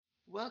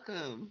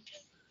Welcome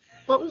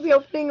What was the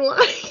opening line?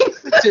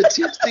 to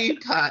Tipsy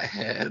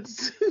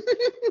Potheads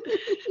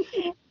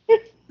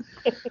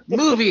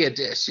Movie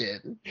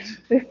Edition.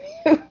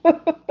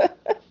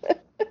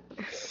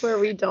 Where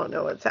we don't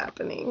know what's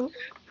happening.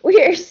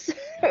 We're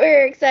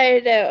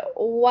excited to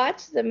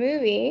watch the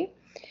movie,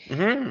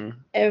 and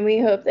we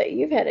hope that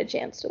you've had a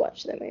chance to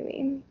watch the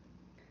movie.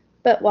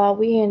 But while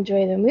we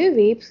enjoy the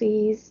movie,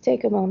 please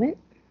take a moment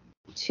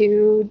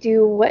to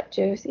do what,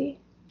 Josie?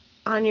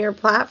 On your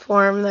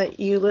platform that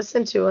you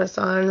listen to us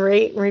on,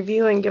 rate and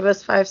review and give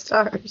us 5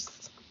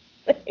 stars.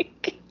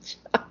 Good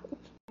job.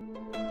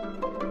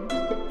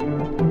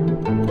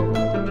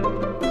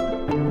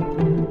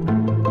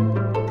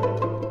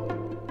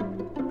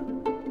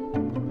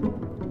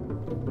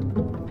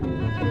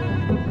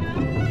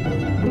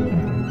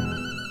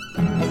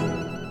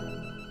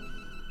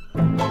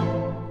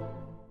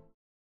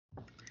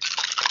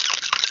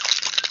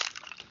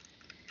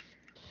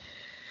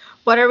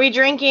 What are we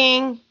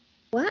drinking?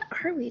 What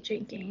are we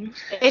drinking?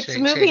 It's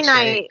Shake, movie shake,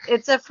 night. shake.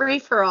 It's a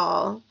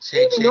free-for-all.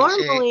 Shake, shake,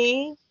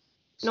 Normally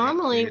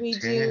shake. we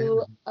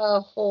do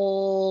a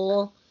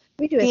whole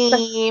We do a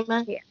theme.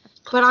 Yeah.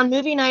 But on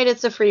movie night,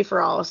 it's a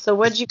free-for-all. So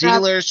what'd you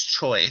grab? Dealer's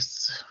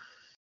choice.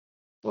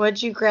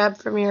 What'd you grab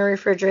from your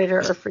refrigerator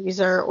or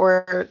freezer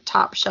or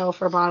top shelf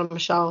or bottom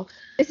shelf?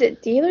 Is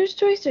it dealer's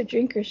choice or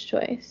drinker's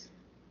choice?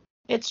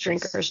 It's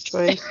drinker's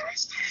choice.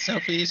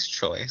 Sophie's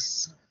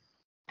choice.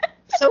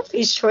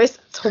 Sophie's choice.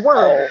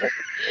 Twirl.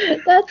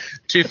 That's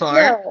Too far?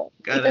 no.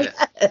 Got it.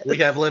 We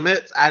have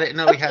limits? I didn't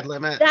know we had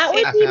limits. That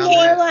would I be found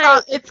more it.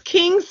 like It's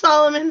King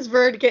Solomon's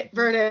verdict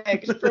for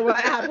what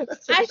happens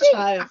to I the think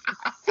child.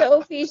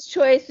 Sophie's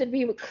choice would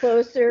be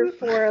closer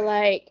for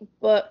like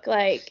book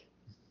like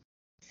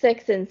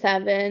 6 and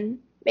 7,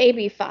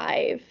 maybe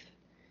 5.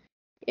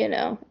 You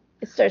know,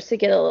 it starts to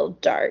get a little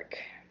dark.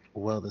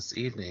 Well, this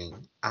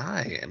evening,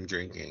 I am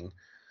drinking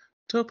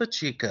Topo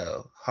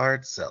Chico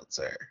hard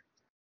seltzer.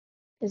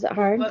 Is it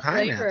hard? What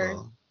flavor?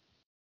 Pineapple.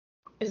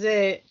 Is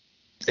it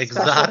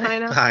Exotic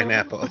special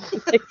pineapple.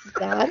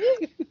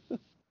 Exotic?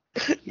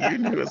 You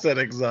knew it said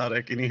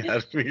exotic and you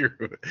had me.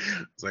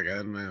 It's like, I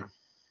don't know.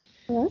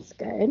 Well, that's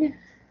good.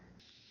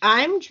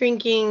 I'm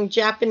drinking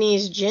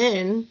Japanese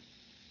gin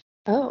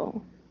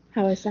Oh,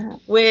 how is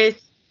that?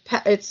 with,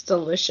 it's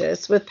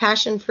delicious, with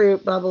passion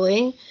fruit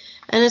bubbly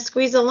and a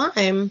squeeze of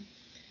lime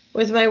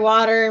with my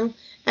water.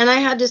 And I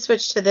had to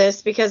switch to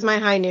this because my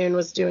high noon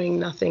was doing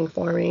nothing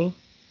for me.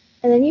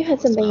 And then you had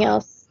something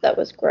else that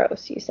was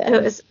gross, you said.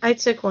 It was, I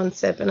took one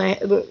sip and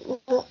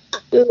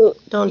Ooh,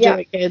 don't yeah.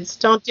 do it, kids.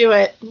 Don't do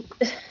it.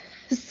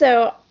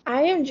 So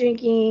I am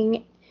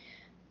drinking,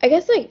 I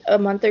guess like a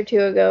month or 2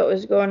 ago, it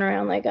was going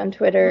around like on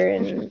Twitter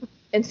and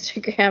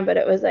Instagram, but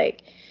it was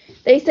like,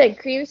 they said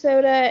cream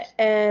soda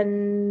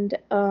and,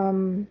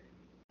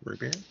 Root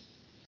beer?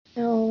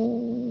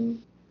 no,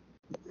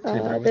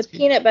 Peanut butter the whiskey?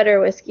 peanut butter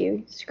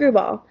whiskey,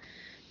 Screwball.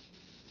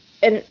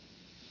 And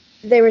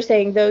they were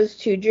saying those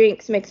 2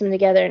 drinks, mix them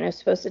together, and it's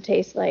supposed to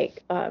taste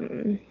like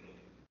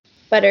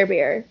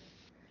butterbeer,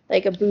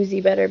 like a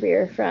boozy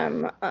butterbeer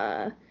from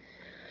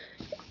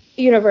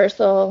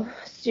Universal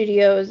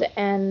Studios.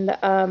 And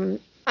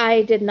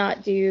I did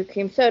not do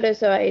cream soda,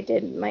 so I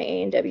did my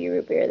A&W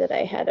root beer that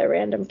I had a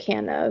random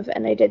can of,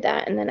 and I did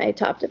that, and then I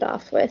topped it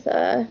off with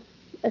a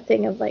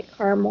thing of like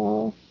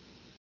caramel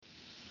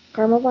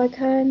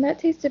vodka, and that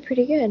tasted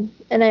pretty good.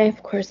 And I,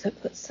 of course, I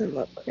put some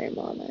whipped cream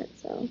on it,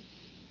 so.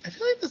 I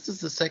feel like this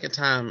is the second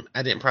time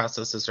I didn't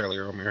process this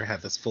earlier when we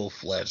had this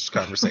full-fledged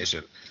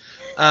conversation.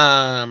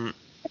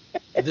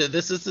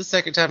 This is the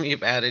second time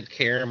you've added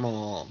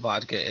caramel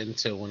vodka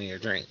into one of your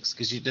drinks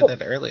because you did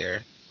that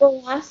earlier. The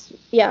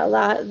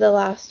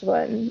last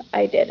one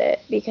I did it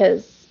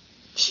because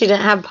She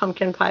didn't have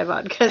pumpkin pie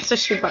vodka, so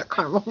she bought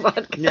caramel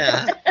vodka.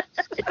 Yeah.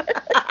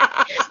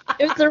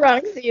 it was the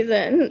wrong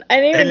season. I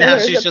didn't even And know now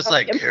there was she's a just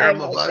like, pumpkin pie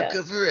caramel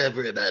vodka for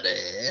everybody.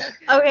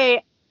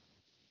 Okay,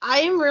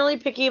 I am really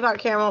picky about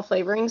caramel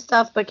flavoring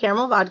stuff, but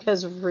caramel vodka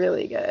is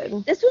really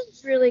good. This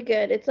one's really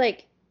good. It's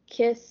like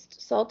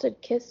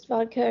salted kissed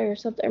vodka or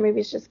something, or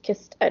maybe it's just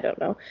kissed. I don't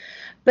know,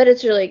 but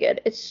it's really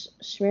good. It's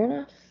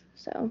Smirnoff,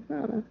 so I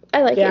don't know.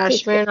 I like it. Yeah, It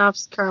tastes good.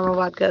 Smirnoff's caramel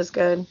vodka is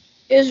good.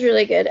 It was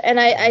really good, and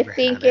I Never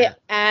think had it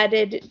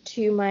added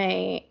to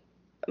my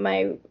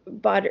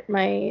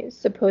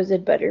supposed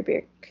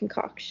butterbeer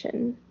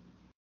concoction.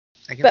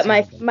 I guess But you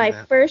can do my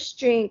that. first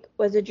drink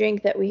was a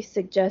drink that we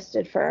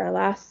suggested for our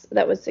last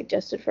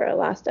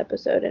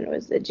episode, and it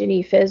was the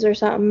Ginny Fizz or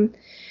something.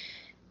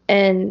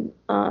 And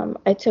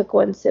I took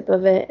one sip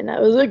of it, and I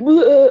was like,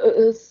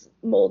 it's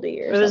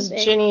moldy or It was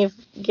something. Ginny,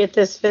 get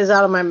this fizz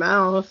out of my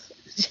mouth.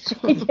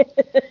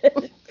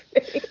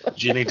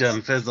 Ginny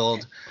done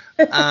fizzled.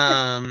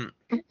 I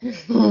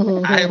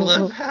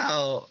love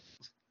how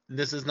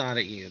this is not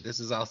at you. This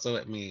is also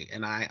at me.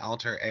 And I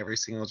alter every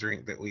single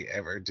drink that we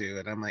ever do.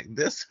 And I'm like,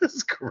 this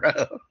is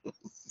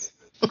gross.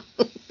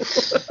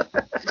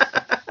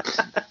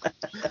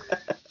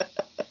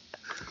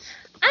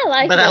 I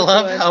like But I this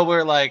love one. how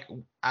we're like,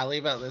 I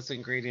leave out this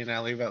ingredient, I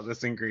leave out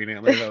this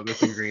ingredient, I leave out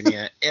this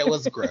ingredient. It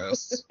was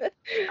gross.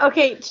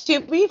 Okay, to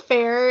be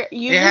fair,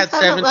 you It had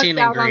just haven't 17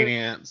 lucked out on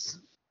ingredients.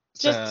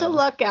 just to so-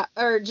 luck out,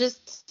 or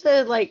just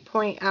to like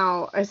point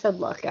out. I said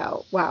luck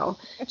out. Wow.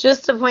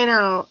 Just to point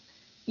out,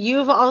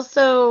 you've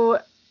also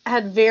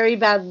had very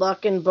bad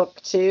luck in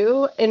book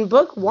 2. In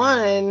book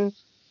 1,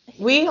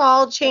 we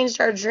all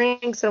changed our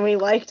drinks and we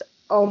liked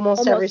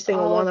almost every Almost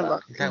single all one of of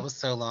them. That was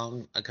so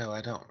long ago.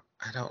 I don't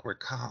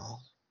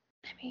recall.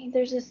 I mean,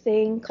 there's this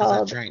thing Because I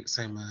called drank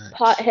so much.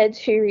 Potheads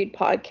Who Read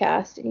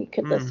Podcast, and you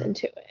could listen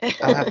to it.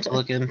 I'll have to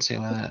look into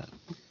it.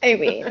 I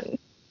mean,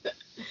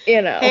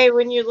 you know. Hey,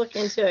 when you look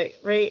into it,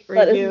 rate,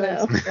 Let us review, know. and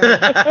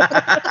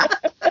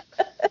subscribe.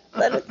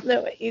 Let us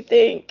know what you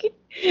think.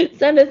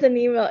 Send us an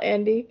email,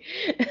 Andy.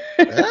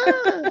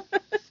 Ah.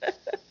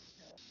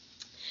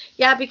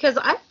 Yeah, because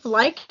I've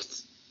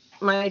liked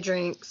my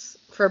drinks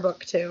for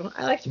book 2.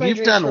 I liked my You've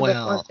drinks done for book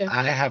well. 1 too.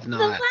 I have The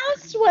not.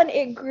 last one,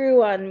 it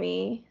grew on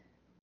me.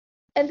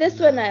 And this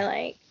one I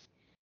like.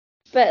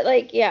 But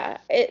like, yeah,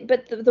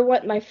 but the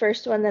one, my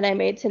first one that I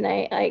made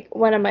tonight, like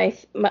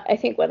I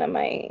think one of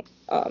my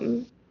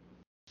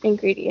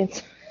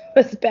ingredients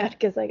was bad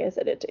because, like I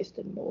said, it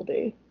tasted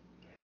moldy.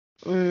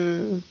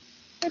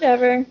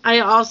 Whatever. I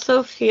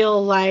also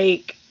feel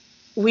like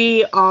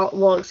we all,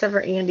 well, except for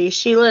Andy,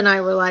 Sheila and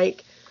I were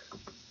like,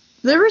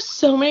 there were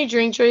so many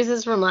drink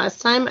choices from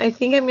last time. I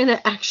think I'm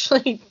gonna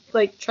actually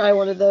like try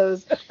one of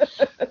those.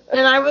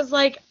 And I was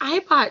like, I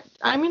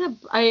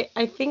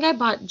think I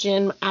bought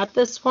gin at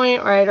this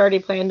point, or I'd already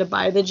planned to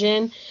buy the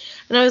gin.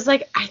 And I was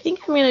like, I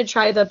think I'm gonna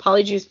try the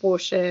Polyjuice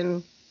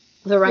Potion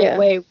the right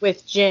way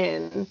with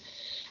gin.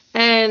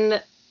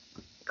 And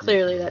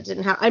clearly that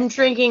didn't happen. I'm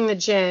drinking the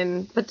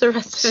gin, but the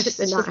rest of it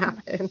did not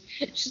happen.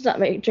 She's not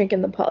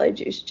drinking the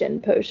Polyjuice gin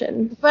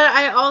potion. But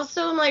I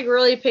also am like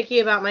really picky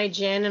about my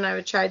gin, and I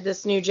tried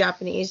this new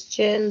Japanese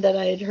gin that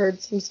I had heard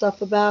some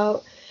stuff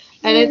about,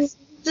 and it's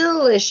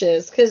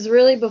delicious. Because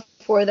really,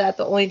 before that,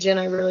 the only gin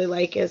I really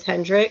like is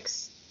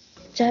Hendrick's.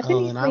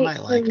 Japanese then I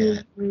might like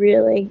it.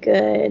 really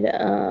good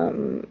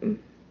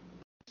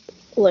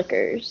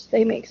liquors.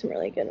 They make some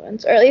really good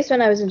ones. Or at least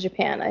when I was in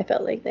Japan, I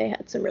felt like they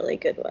had some really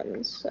good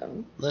ones.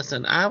 So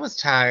Listen, I was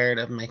tired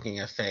of making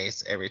a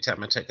face every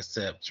time I took a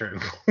sip during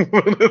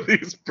one of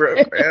these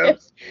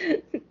programs.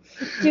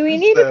 do we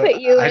need to put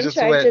you I in just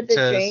charge went of the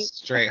to drink?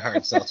 straight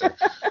hard seltzer.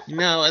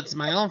 No, it's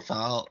my own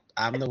fault.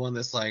 I'm the one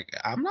that's like,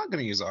 I'm not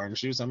going to use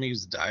orange juice. I'm going to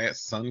use Diet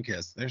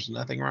Sunkiss. There's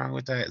nothing wrong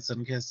with Diet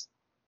Sunkiss.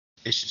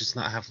 It should just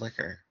not have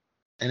liquor.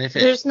 And if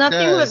There's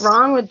nothing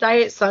wrong with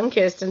Diet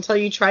Sunkist until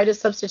you try to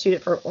substitute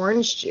it for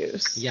orange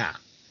juice. Yeah.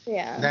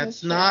 Yeah.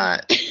 That's true.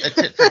 not a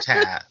tit for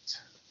tat.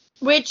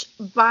 Which,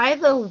 by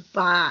the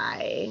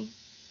by,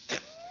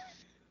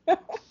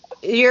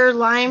 your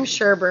lime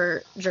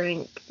sherbet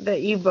drink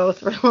that you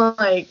both were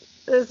like,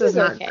 this is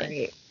not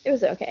great. It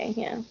was okay,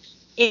 yeah.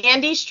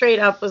 Andy straight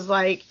up was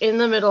like, in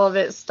the middle of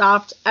it,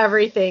 stopped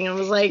everything and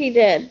was like, He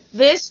did.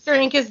 this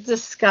drink is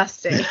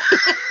disgusting.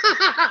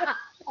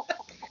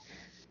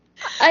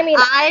 I mean,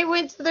 I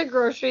went to the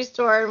grocery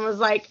store and was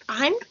like,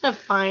 I'm going to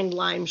find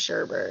lime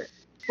sherbet,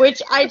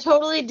 which I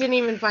totally didn't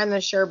even find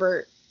the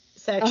sherbet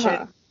section.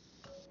 Uh-huh.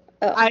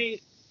 Oh. I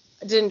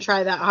didn't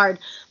try that hard,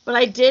 but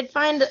I did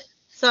find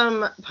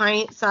some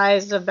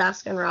pint-sized of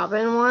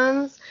Baskin-Robbins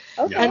ones.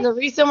 Okay. And the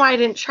reason why I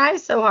didn't try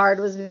so hard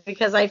was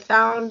because I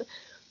found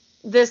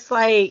this,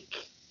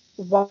 like,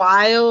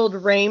 wild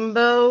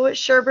rainbow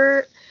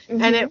sherbet.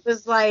 Mm-hmm. And it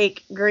was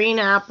like green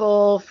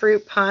apple,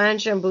 fruit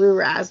punch, and blue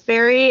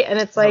raspberry. And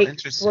it's like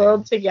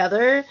swirled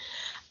together.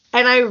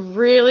 And I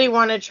really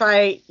want to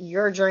try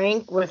your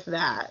drink with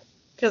that.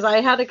 Because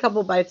I had a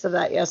couple bites of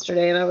that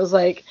yesterday. And I was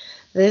like,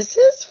 this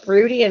is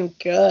fruity and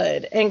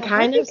good. And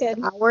kind of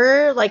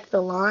sour, like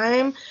the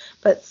lime,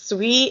 but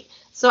sweet.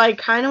 So I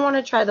kind of want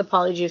to try the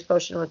Polyjuice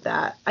Potion with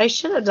that. I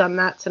should have done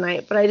that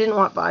tonight. But I didn't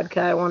want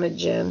vodka. I wanted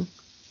gin.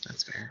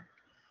 That's fair.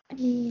 I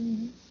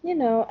mean, you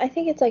know, I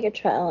think it's like a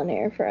trial and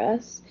error for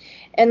us.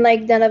 And,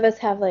 like, none of us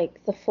have,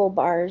 like, the full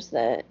bars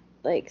that,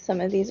 like,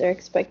 some of these are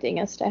expecting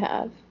us to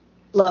have.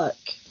 Look.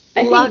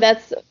 I think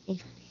that's...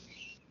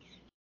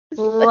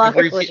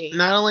 Luckily.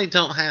 Not only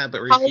don't have,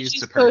 but refuse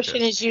to purchase.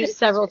 Potion is used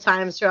several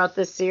times throughout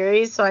this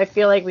series, so I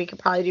feel like we could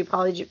probably do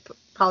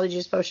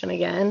Polyjuice Potion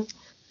again.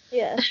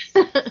 Yeah.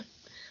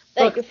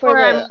 Like, for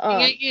I'm the...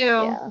 looking at you.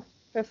 Yeah.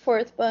 For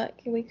fourth book,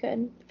 we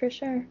could, for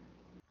sure.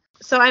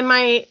 So I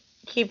might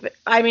keep it.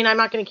 I mean, I'm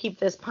not going to keep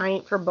this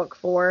pint for book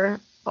 4.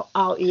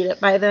 I'll eat it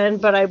by then,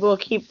 but I will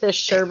keep this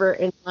sherbet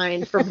in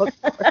mind for book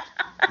 4.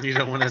 You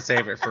don't want to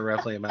save it for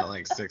roughly about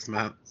like 6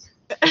 months.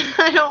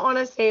 I don't want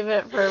to save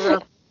it for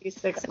roughly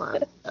 6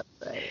 months. That's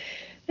right.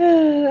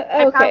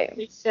 Okay. I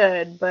probably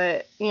should,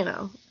 but,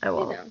 I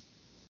won't. You know,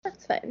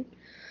 that's fine.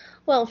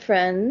 Well,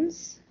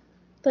 friends,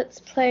 let's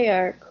play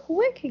our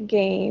quick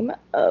game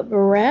of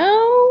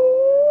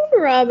Round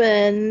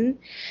Robin.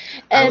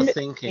 I And was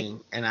thinking,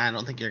 and I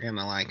don't think you're going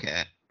to like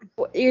it.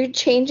 you're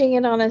changing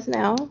it on us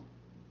now?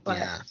 What?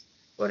 Yeah.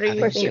 What are I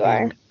you think, it should you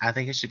are. be, I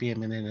think it should be a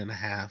minute and a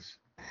half.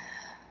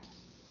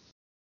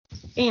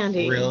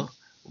 Andy?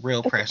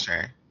 Real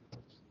pressure.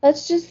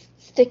 Let's just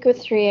stick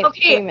with 3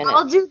 minutes.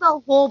 I'll do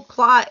the whole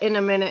plot in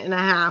a minute and a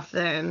half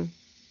then.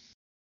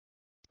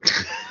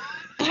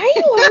 Why are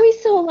you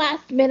always so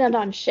last minute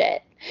on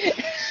shit?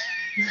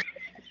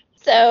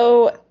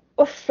 So,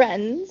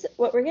 friends,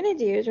 what we're going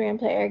to do is we're going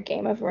to play our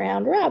game of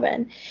round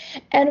robin.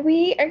 And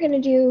we are going to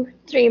do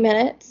 3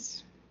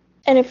 minutes.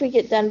 And if we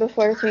get done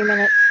before 3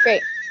 minutes,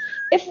 great.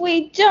 If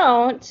we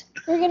don't,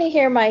 we're going to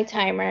hear my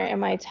timer.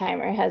 And my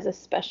timer has a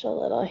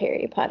special little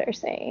Harry Potter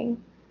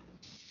saying.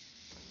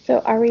 So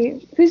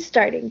who's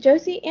starting?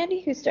 Josie?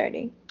 Andy? Who's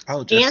starting?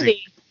 Oh, Josie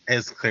Andy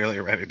is clearly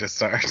ready to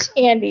start.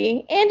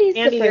 Andy's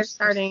the first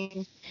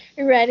starting.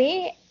 You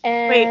ready?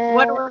 And wait,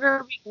 what order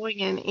are we going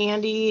in?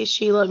 Andy,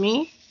 Sheila,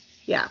 me?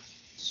 Yeah.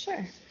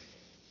 Sure.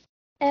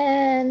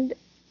 And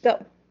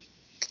go.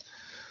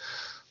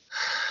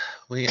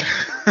 We're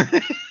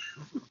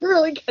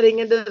really getting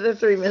into the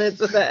 3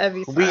 minutes of the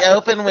heavy stuff. We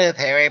open with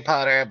Harry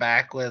Potter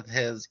back with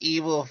his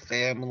evil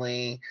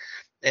family,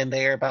 and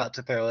they are about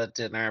to throw a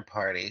dinner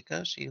party.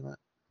 Go, Sheila.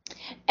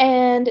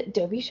 And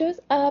Dobby shows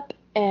up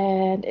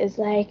and is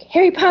like,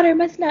 Harry Potter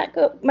must not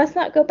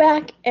go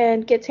back,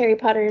 and gets Harry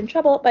Potter in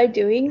trouble by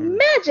doing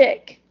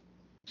magic.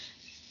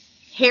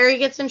 Harry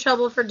gets in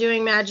trouble for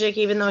doing magic,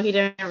 even though he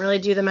didn't really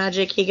do the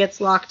magic. He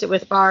gets locked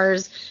with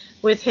bars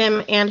with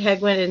him and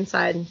Hagrid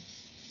inside.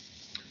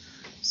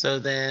 So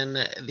then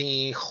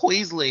the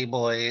Weasley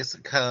boys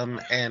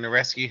come and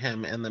rescue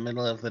him in the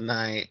middle of the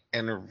night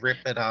and rip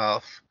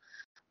off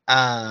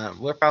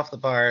the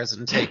bars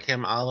and take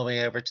him all the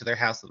way over to their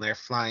house in their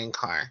flying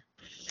car.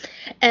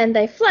 And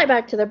they fly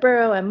back to the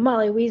burrow, and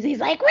Molly Weasley's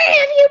like, where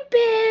have you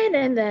been?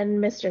 And then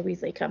Mr.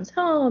 Weasley comes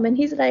home, and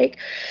he's like,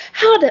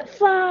 how'd it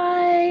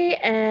fly?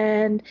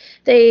 And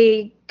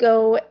they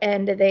go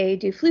and they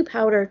do flu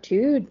powder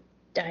to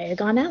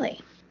Diagon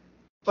Alley.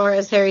 Or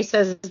as Harry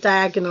says,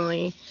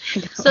 diagonally.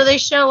 So they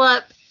show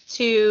up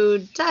to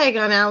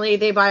Diagon Alley.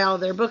 They buy all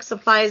their book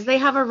supplies. They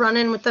have a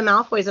run-in with the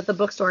Malfoys at the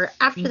bookstore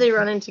after they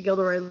run into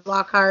Gilderoy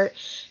Lockhart,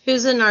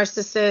 who's a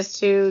narcissist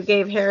who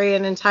gave Harry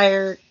an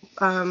entire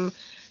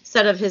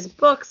set of his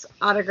books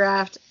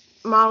autographed.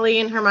 Molly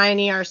and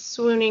Hermione are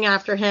swooning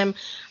after him.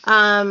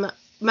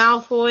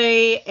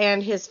 Malfoy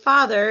and his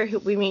father, who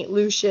we meet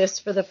Lucius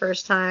for the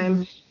first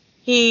time.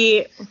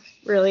 He,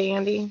 really,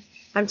 Andy?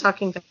 I'm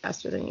talking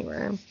faster than you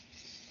were.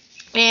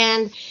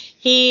 And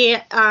he,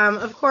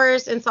 of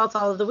course, insults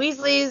all of the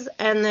Weasleys,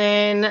 and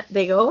then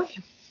they go away.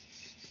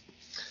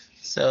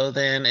 So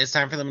then it's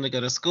time for them to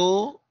go to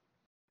school.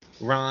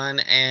 Ron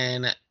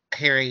and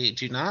Harry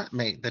do not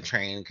make the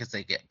train because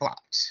they get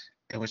blocked,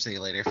 in which they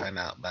later find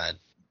out by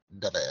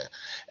Dubba.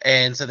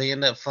 And so they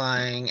end up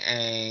flying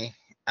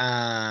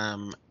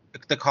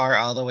the car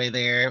all the way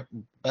there,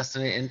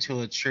 busting it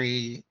into a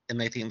tree,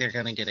 and they think they're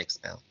going to get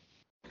expelled.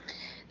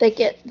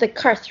 The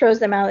car throws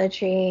them out of the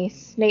tree.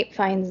 Snape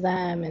finds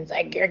them and is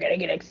like, you're going to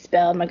get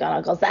expelled.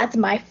 McGonagall goes, that's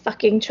my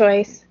fucking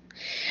choice.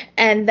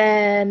 And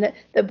then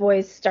the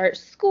boys start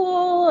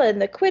school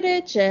and the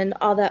Quidditch and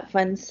all that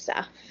fun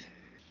stuff.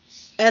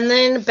 And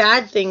then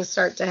bad things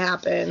start to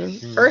happen.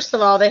 First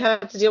of all, they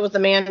have to deal with the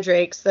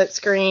mandrakes that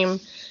scream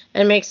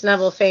and makes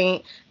Neville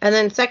faint. And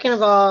then second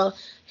of all,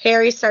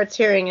 Harry starts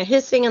hearing a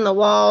hissing in the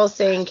wall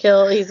saying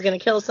he's going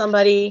to kill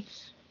somebody.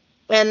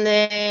 And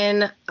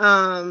then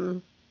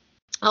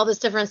all this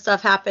different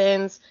stuff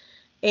happens,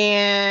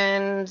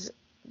 and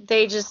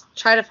they just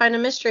try to find a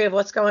mystery of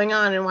what's going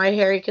on and why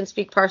Harry can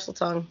speak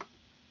Parseltongue.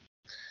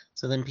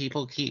 So then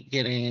people keep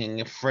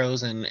getting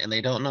frozen, and they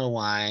don't know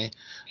why.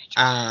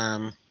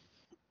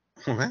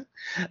 What?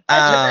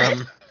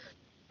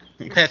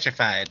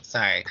 Petrified,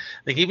 sorry.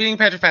 They keep getting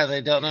petrified, they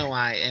don't know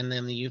why, and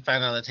then you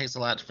find out it takes a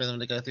lot for them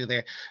to go through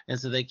there, and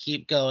so they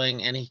keep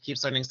going, and he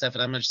keeps learning stuff,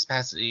 and I'm going to just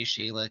pass it to you,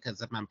 Sheila,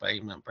 because my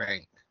brain won't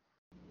break.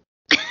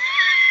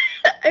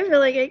 I feel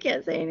like I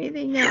can't say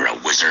anything now. You're a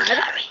wizard,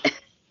 Harry.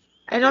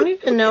 I don't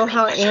even know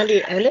how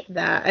Andy ended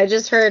that. I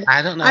just heard,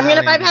 I don't know. I'm going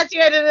to bypass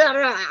you.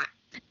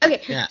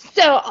 Okay, yeah.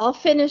 So I'll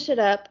finish it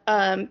up.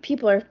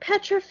 People are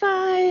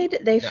petrified.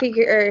 They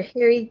figure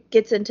Harry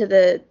gets into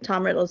the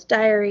Tom Riddle's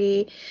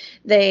diary.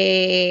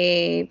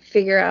 They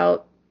figure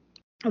out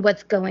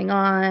what's going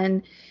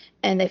on,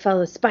 and they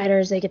follow the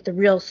spiders. They get the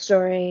real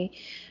story,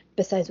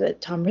 besides what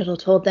Tom Riddle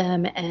told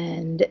them,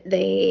 and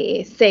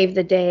they save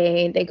the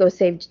day. They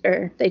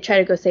try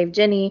to go save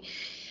Ginny,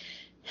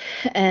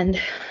 and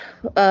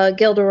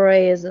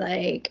Gilderoy is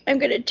like, I'm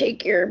gonna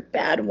take your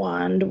bad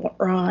wand,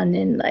 Ron,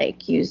 and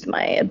like use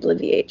my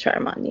Obliviate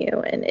charm on you,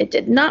 and it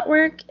did not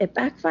work. It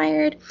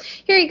backfired.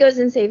 Harry goes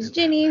and saves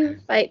Ginny,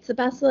 fights the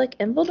Basilisk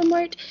and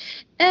Voldemort,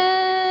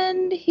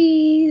 and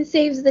he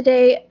saves the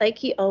day like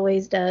he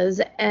always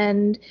does,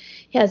 and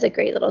he has a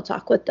great little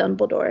talk with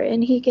Dumbledore,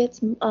 and he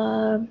gets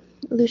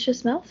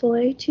Lucius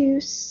Malfoy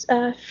to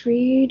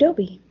free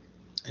Dobby.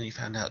 And you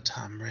found out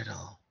Tom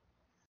Riddle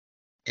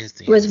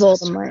was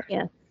Voldemort,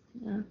 yeah.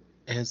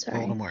 Is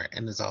Voldemort,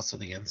 and is also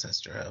the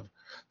ancestor of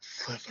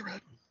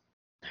Slytherin.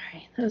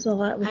 Sorry, that was a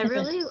lot.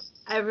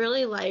 I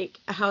really like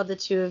how the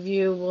two of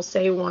you will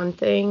say one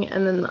thing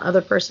and then the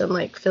other person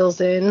like fills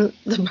in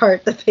the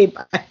part that they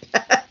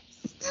bypassed.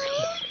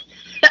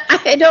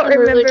 I don't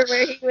remember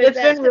where he was. It's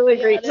been really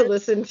great to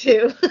listen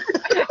to.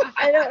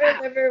 I don't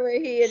remember where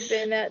he had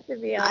been at, to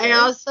be honest. I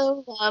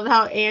also love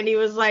how Andy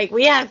was like,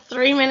 we have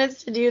 3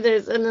 minutes to do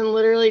this, and then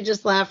literally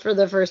just laughed for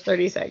the first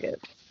 30 seconds.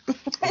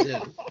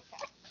 Yeah.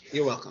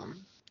 You're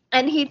welcome.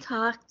 And he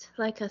talked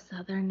like a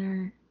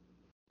Southerner.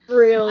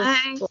 Real.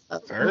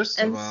 First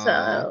of all.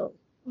 So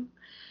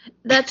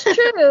that's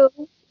true.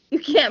 You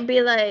can't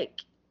be like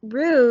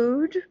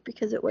rude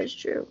because it was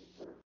true.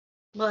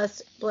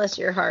 Bless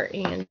your heart,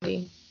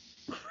 Andy.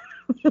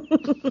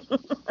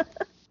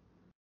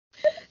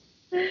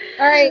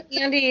 All right,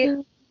 Andy,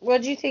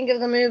 what'd you think of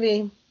the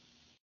movie?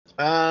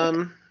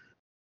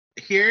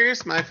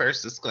 Here's my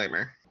first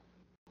disclaimer.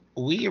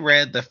 We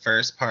read the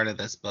first part of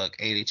this book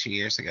 82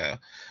 years ago.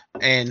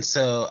 And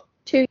so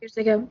 2 years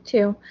ago,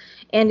 too.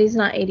 Andy's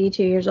not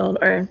 82 years old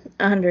or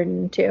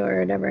 102 or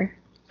whatever.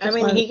 I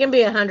mean, he can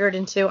be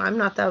 102. I'm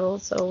not that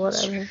old, so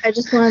whatever. I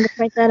just wanted to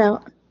point that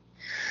out.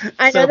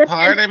 So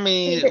part of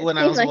me, when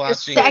I was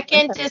watching...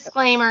 Second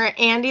disclaimer,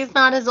 Andy's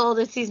not as old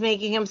as he's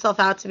making himself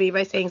out to be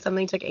by saying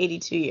something took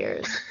 82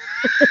 years.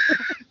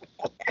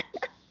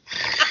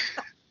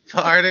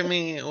 Part of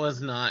me was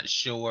not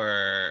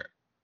sure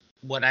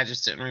what I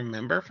just didn't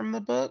remember from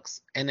the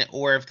books,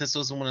 or if this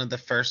was one of the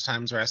first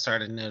times where I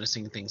started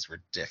noticing things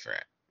were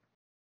different.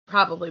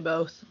 Probably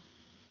both.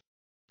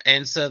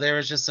 And so there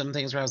was just some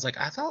things where I was like,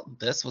 I thought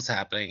this was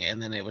happening,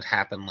 and then it would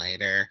happen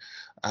later.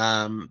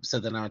 So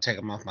then I would take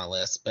them off my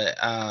list.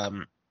 But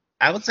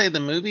I would say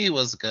the movie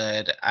was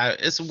good.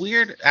 It's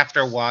weird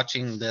after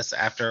watching the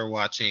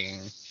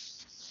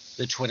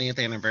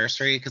 20th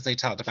anniversary, because they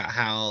talked about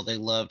how they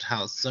loved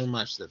how so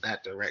much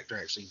that director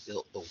actually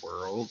built the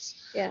worlds.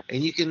 Yeah.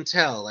 And you can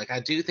tell, like, I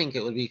do think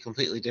it would be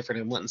completely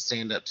different and wouldn't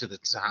stand up to the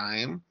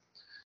time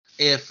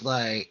if,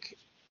 like,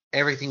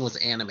 everything was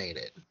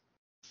animated.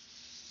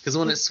 Because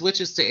when it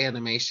switches to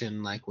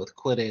animation, like with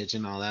Quidditch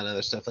and all that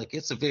other stuff, like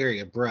it's a very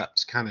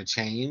abrupt kind of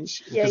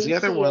change. Because the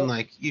other one,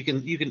 like you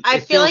can. I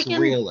feel like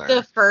realer. In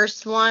the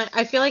first one,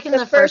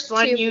 the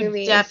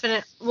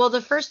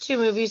first two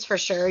movies for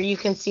sure, you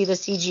can see the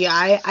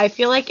CGI. I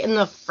feel like in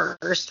the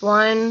first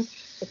one,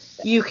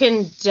 you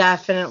can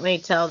definitely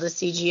tell the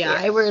CGI.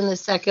 Yeah. Where in the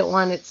second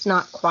one, it's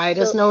not quite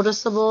as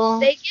noticeable.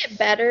 They get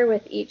better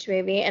with each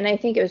movie, and I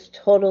think it was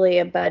totally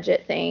a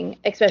budget thing,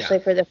 especially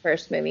for the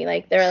first movie.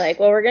 Like they're like,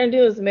 well, we're gonna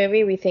do this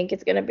movie. We think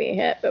it's gonna be a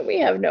hit, but we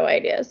have no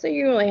idea. So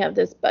you only have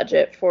this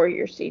budget for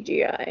your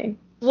CGI.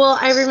 Well,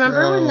 I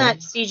remember when that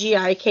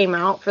CGI came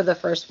out for the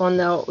first one,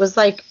 though, it was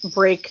like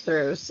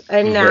breakthroughs,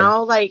 and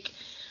now like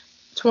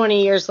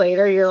 20 years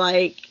later, you're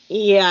like,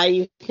 yeah,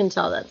 you can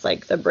tell that's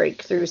like the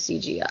breakthrough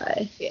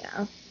CGI.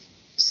 Yeah.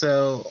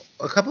 So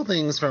a couple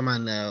things from my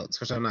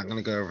notes, which I'm not going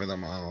to go over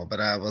them all,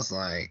 but I was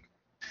like,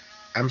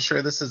 I'm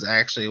sure this is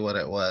actually what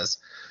it was.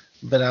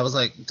 But I was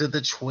like, did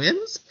the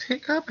twins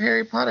pick up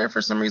Harry Potter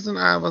for some reason?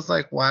 I was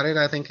like, why did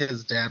I think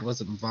his dad was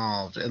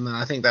involved? And then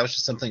I think that was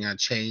just something I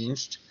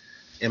changed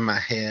in my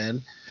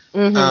head.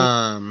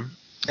 Mm-hmm.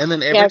 And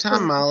then every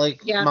time Molly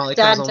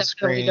comes on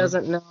screen,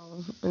 doesn't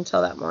know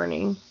until that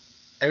morning.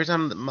 Every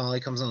time that Molly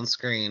comes on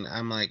screen,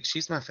 I'm like,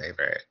 she's my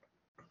favorite.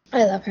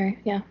 I love her,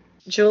 yeah.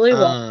 Julie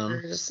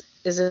Walters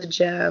is a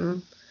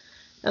gem.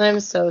 And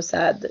I'm so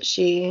sad that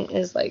she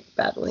is, like,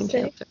 battling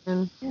cancer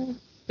and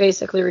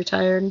basically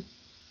retired.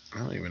 I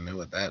don't even know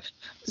what that...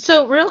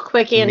 So, real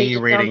quick, Andy... Me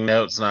reading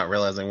notes, not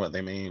realizing what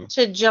they mean.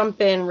 To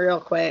jump in real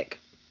quick.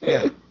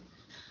 Yeah.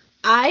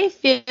 I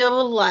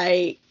feel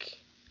like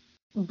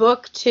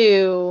book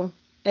 2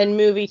 and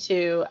movie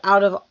 2,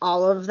 out of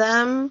all of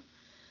them,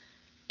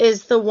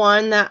 is the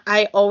one that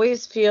I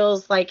always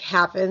feels like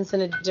happens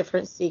in a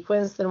different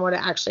sequence than what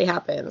it actually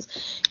happens.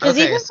 Because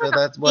even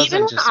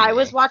when I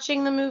was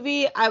watching the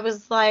movie, I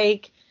was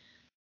like,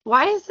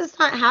 why is this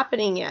not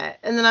happening yet?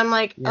 And then I'm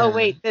like, oh,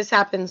 wait, this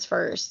happens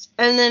first.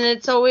 And then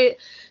it's always,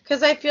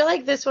 because I feel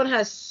like this one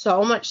has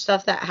so much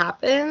stuff that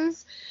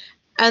happens.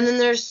 And then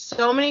there's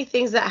so many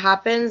things that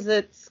happens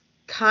that's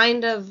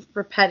kind of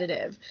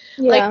repetitive.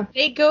 Yeah. Like,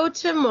 they go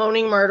to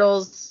Moaning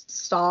Myrtle's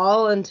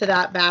stall into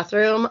that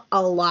bathroom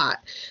a lot.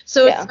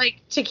 So it's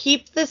like, to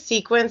keep the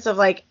sequence of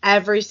like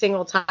every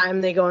single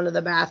time they go into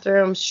the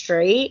bathroom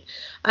straight,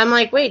 I'm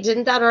like, wait,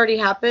 didn't that already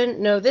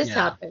happen? No, this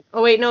happened.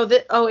 Oh, wait, no,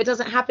 it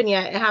doesn't happen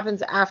yet. It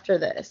happens after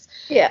this.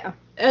 Yeah.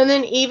 And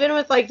then even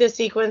with like the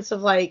sequence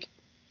of like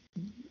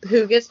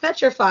who gets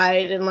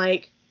petrified and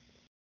like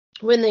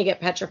when they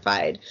get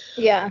petrified.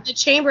 Yeah. The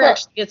chamber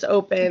actually gets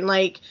open.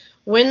 Like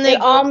when they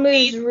all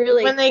moves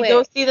really when quick. They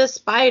go see the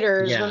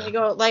spiders, when they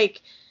go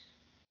like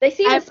They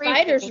see the Everything.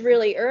 spiders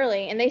really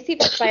early, and they see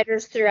the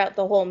spiders throughout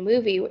the whole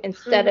movie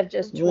instead of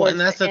just towards Well, and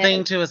that's the thing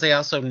end. too, is they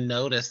also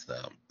notice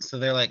them. So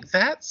they're like,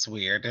 that's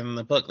weird. In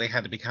the book, they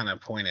had to be kind of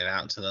pointed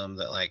out to them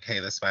that, like, hey,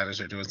 the spiders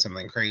are doing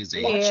something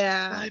crazy.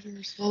 Yeah.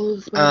 Spiders, follow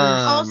the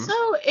spiders.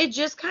 Also, it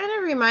just kind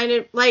of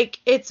reminded, like,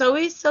 it's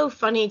always so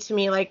funny to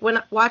me, like,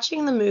 when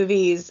watching the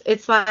movies,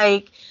 it's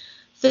like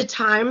the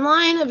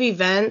timeline of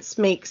events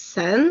makes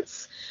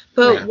sense,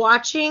 but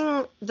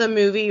watching the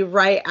movie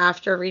right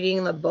after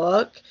reading the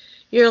book,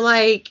 you're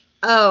like,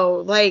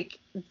 oh, like,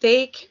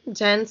 they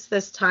condense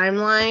this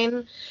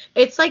timeline.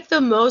 It's like the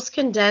most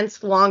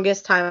condensed,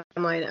 longest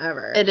timeline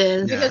ever. It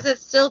is. Because it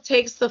still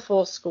takes the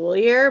full school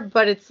year,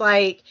 but it's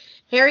like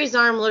Harry's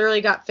arm literally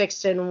got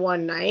fixed in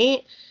one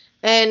night.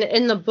 And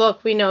in the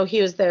book, we know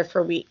he was there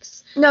for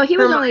weeks. No, he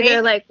was only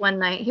there like one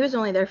night. He was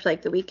only there for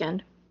like the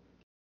weekend.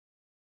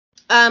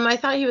 I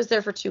thought he was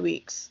there for 2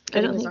 weeks.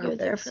 I don't think he was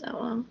there for that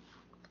long.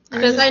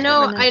 Because I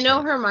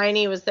know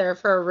Hermione was there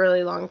for a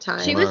really long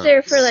time. She was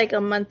there for like a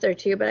month or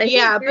two, but I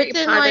think Harry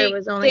Potter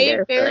was only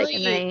there for like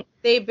a night.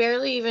 They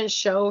barely even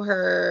show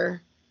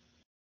her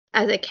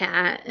as a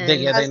cat. And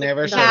they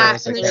never show her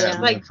as a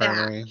cat. Like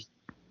that.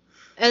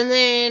 And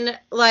then,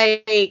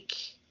 like,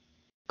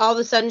 all of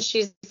a sudden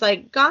she's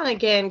like gone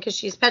again because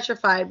she's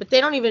petrified. But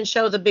they don't even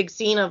show the big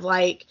scene of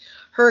like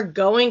her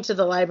going to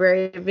the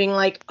library, being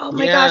like, oh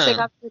my gosh, I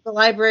got to the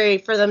library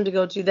for them to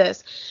go do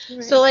this.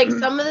 Right. So like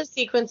some of the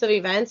sequence of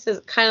events is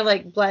kind of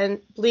like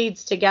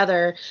bleeds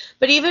together.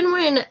 But even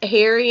when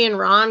Harry and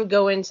Ron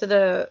go into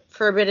the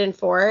Forbidden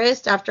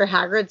Forest after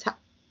Hagrid's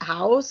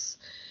house,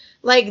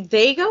 like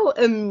they go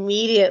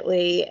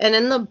immediately, and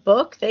in the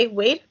book they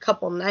wait a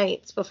couple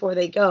nights before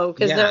they go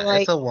because they're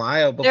like, it's a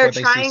while before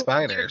they see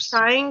spiders. They're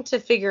trying to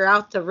figure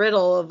out the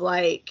riddle of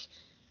like,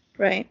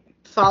 right,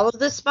 follow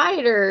the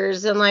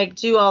spiders and like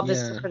do all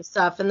this different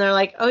stuff, and they're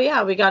like, oh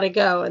yeah, we gotta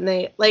go, and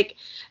they like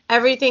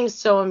everything's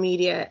so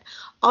immediate.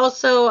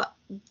 Also,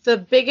 the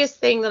biggest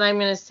thing that I'm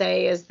gonna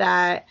say is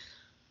that,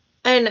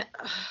 and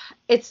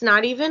it's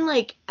not even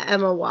like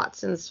Emma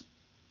Watson's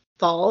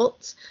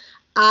fault,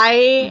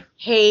 I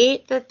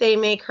hate that they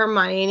make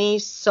Hermione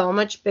so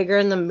much bigger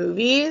in the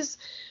movies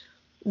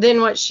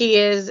than what she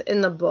is in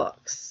the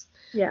books.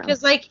 Yeah.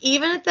 Because, like,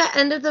 even at the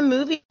end of the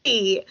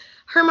movie,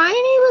 Hermione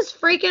was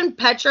freaking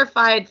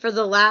petrified for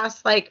the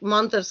last, like,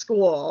 month of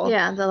school.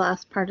 Yeah, the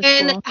last part of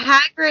school. And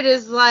Hagrid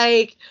is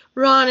like,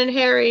 Ron and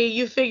Harry,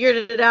 you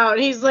figured it out.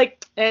 And he's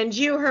like, and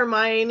you,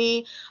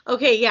 Hermione.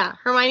 Okay, yeah,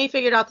 Hermione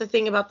figured out the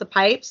thing about the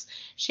pipes.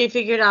 She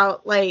figured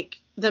out, like,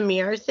 the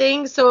mirror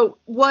thing. So it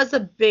was a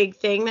big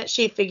thing that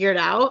she figured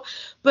out.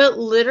 But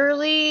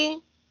literally,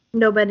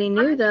 nobody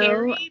knew, though.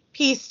 Harry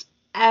pieced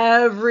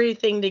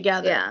everything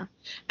together. Yeah.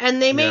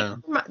 And they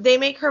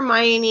make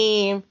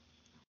Hermione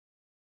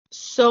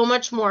so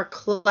much more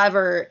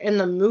clever in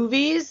the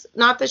movies.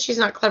 Not that she's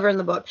not clever in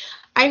the book.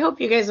 I hope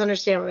you guys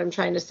understand what I'm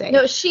trying to say.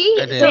 No,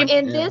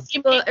 in this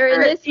book or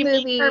in this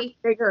movie, her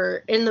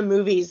bigger in the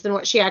movies than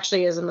what she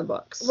actually is in the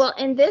books. Well,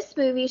 in this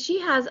movie, she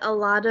has a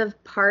lot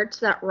of parts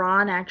that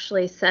Ron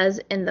actually says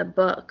in the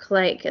book,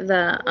 like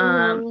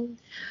the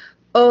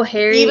oh,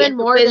 Harry, even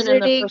more than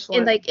in the first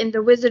one. Like in the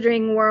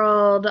Wizarding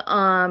world,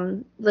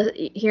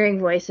 hearing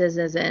voices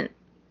isn't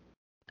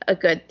a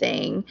good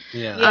thing.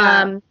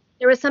 Yeah.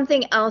 There was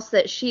something else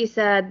that she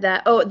said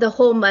that, the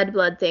whole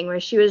mudblood thing,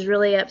 where she was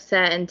really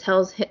upset and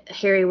tells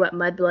Harry what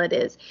mudblood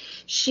is.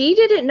 She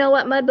didn't know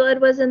what mudblood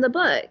was in the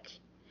book.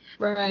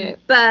 Right.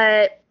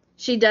 But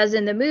she does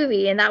in the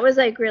movie, and that was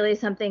like really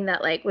something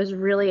that like was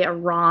really a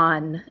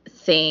Ron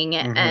thing,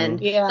 and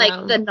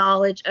like the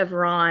knowledge of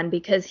Ron,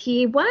 because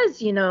he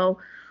was,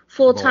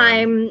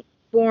 full-time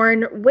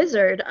born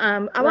wizard. I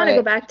want to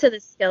go back to the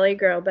Skelly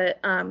Girl, but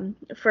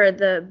for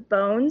the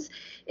bones,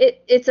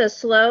 it's a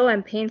slow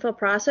and painful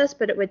process,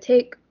 but it would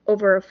take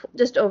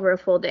just over a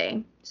full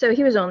day. So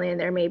he was only in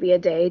there maybe a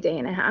day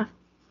and a half,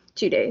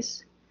 2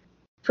 days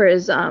for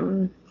his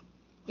to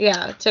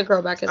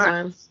grow back his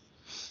arm.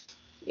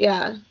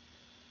 Yeah.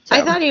 So.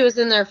 I thought he was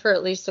in there for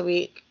at least a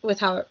week with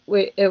how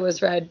it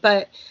was read,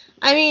 but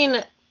I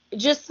mean,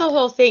 just the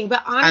whole thing.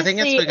 But honestly, I think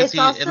it's because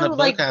also in the book,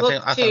 like I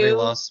thought he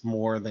lost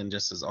more than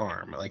just his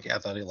arm. Like, I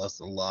thought he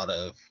lost a lot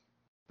of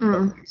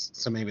bones.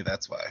 So maybe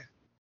that's why.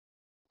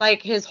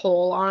 Like his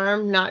whole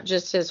arm, not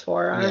just his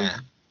forearm. Yeah.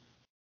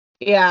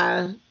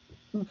 Yeah.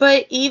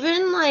 But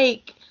even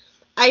like,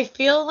 I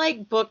feel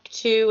like book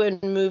 2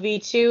 and movie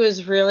 2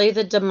 is really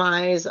the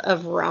demise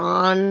of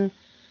Ron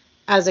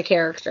as a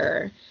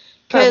character.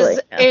 Because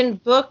in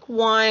book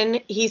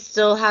 1, he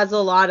still has a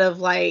lot of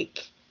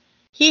like,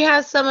 he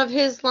has some of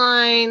his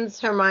lines,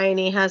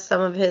 Hermione has some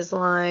of his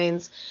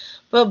lines,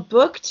 but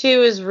book 2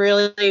 is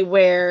really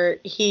where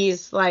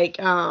he's like,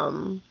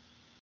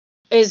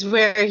 is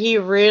where he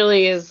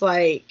really is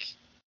like,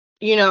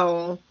 he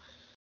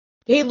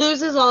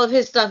loses all of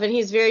his stuff and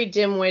he's very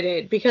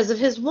dim-witted because of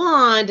his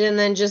wand and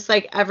then just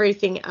like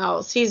everything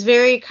else. He's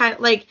very kind of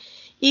like,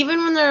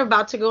 even when they're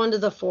about to go into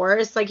the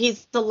forest, like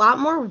he's a lot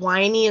more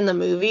whiny in the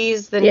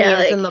movies than he is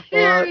like, in the book.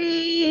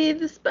 Harry,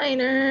 the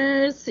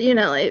spiders,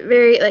 like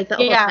very like the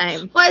whole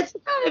time. Well, it's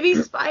gotta be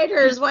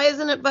spiders. Why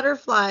isn't it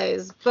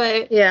butterflies?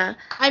 But Yeah.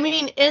 I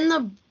mean, in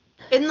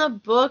the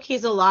book,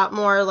 he's a lot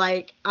more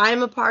like,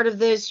 I'm a part of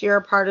this, you're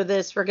a part of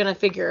this, we're gonna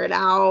figure it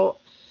out.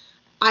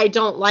 I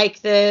don't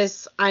like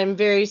this. I'm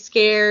very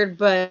scared,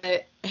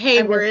 but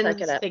hey, we're in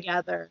this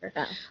together.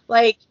 Yeah.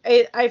 Like,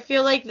 I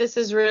feel like this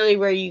is really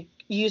where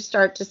you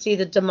start to see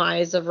the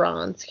demise of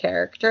Ron's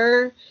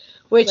character,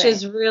 which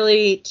is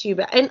really too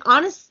bad. And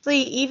honestly,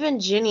 even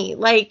Ginny,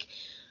 like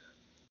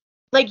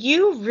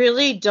you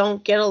really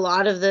don't get a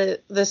lot of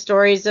the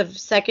stories of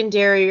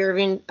secondary or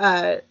even,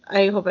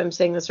 I hope I'm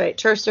saying this right,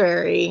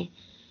 tertiary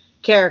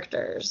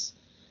characters.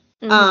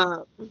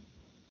 Mm-hmm.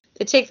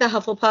 They take the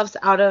Hufflepuffs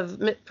out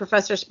of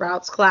Professor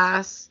Sprout's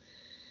class.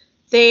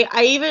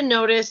 I even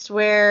noticed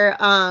where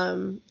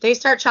they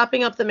start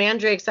chopping up the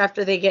mandrakes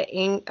after they get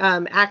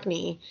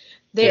acne.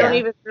 They don't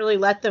even really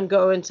let them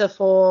go into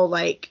full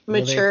like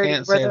maturity. They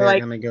can't say they're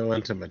going to go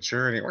into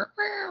maturity.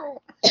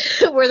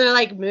 Where they're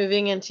like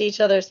moving into each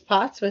other's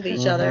pots with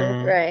each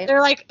other. Right.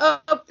 They're like,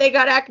 oh, they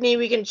got acne.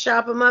 We can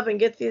chop them up and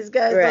get these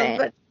guys on.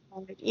 But,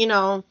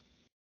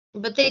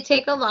 but they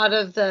take a lot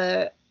of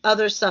the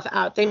other stuff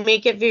out. They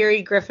make it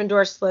very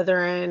Gryffindor,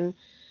 Slytherin.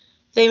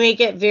 They make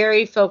it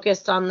very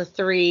focused on the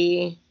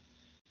three.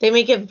 They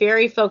make it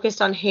very focused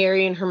on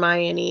Harry and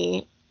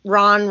Hermione.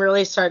 Ron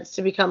really starts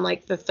to become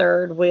like the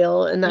third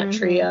wheel in that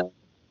trio.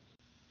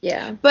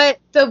 Yeah. But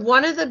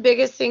one of the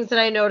biggest things that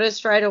I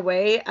noticed right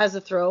away as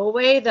a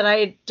throwaway that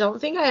I don't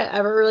think I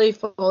ever really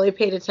fully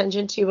paid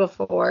attention to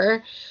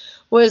before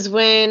was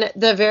when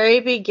the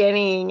very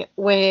beginning,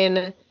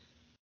 when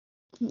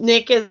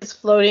Nick is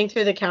floating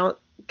through the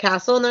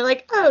castle and they're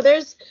like, oh,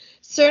 there's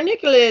Sir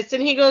Nicholas.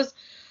 And he goes,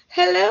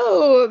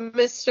 hello,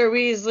 Mr.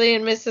 Weasley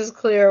and Mrs.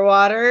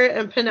 Clearwater.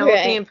 And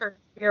Penelope and Percy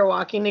are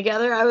walking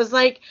together. I was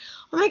like,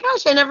 oh my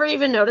gosh, I never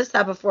even noticed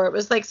that before. It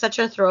was like such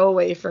a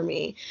throwaway for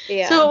me.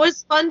 Yeah. So it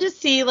was fun to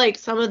see like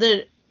some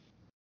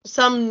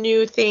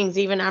new things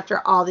even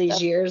after all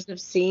these years of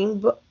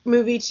seeing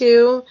movie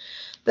 2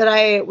 that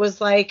I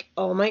was like,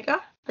 oh my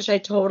gosh, I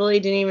totally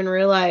didn't even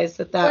realize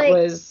that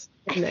was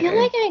in there. I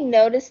feel like I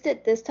noticed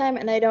it this time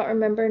and I don't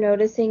remember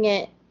noticing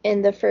it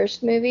in the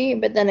first movie,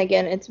 but then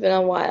again, it's been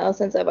a while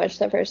since I watched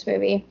the first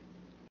movie.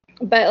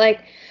 But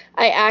like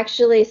I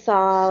actually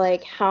saw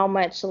like how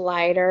much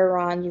lighter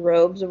Ron's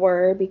robes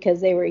were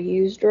because they were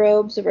used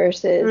robes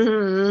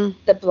versus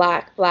the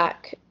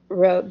black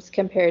robes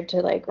compared to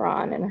like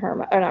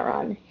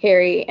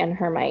Harry and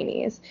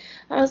Hermione's.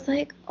 I was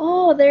like,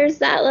 oh, there's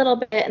that little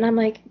bit, and I'm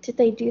like, did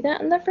they do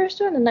that in the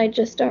first one and I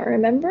just don't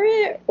remember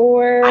it?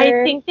 Or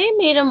I think they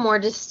made them more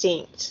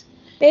distinct.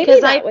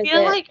 Because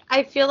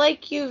I feel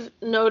like you've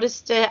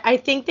noticed it. I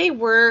think they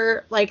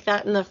were like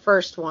that in the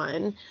first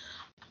one.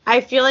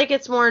 I feel like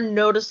it's more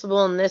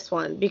noticeable in this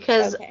one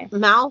because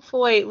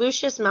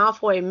Lucius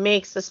Malfoy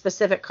makes a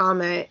specific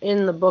comment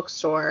in the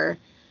bookstore.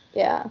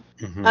 Yeah.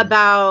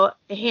 About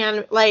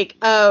secondhand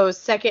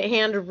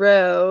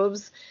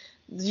robes,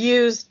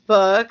 used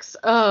books.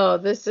 Oh,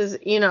 this is,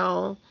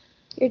 You're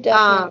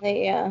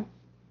definitely,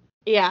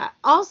 Yeah.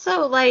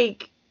 Also,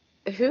 like,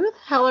 who the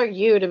hell are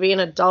you to be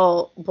an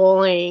adult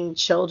bullying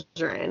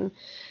children?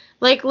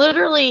 Like,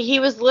 literally, he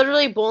was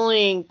literally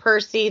bullying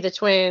Percy, the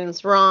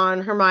twins,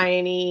 Ron,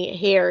 Hermione,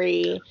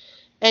 Harry,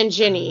 and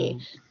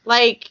Ginny.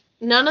 Like,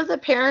 none of the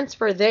parents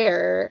were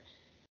there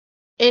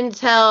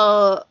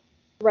until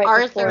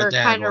Arthur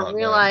kind of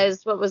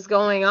realized what was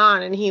going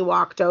on, and he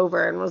walked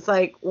over and was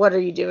like, what are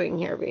you doing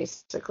here,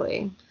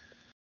 basically?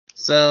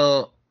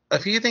 So, a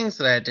few things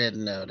that I did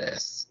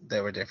notice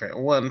that were different.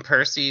 One,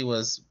 Percy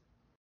was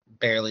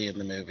barely in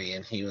the movie,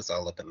 and he was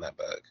all up in that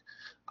book.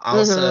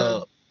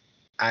 Also,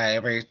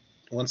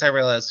 once I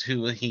realized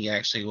who he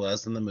actually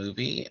was in the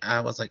movie, I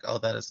was like, oh,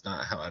 that is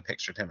not how I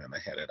pictured him in my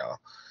head at all.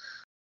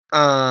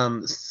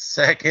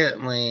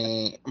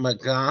 Secondly,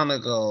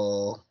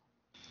 McGonagall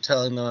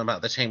telling them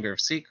about the Chamber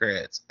of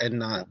Secrets and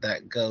not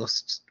that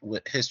ghost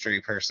history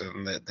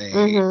person that they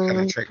kind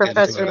of tricked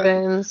Professor into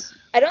Binns.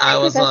 I don't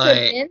think Professor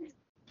Binns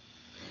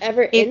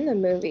ever in the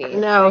movie.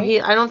 No,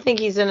 right? I don't think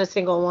he's in a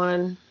single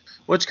one.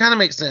 Which kind of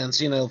makes sense,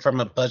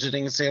 from a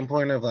budgeting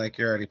standpoint of like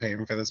you're already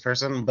paying for this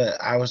person.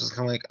 But I was just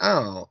kind of like,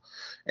 oh.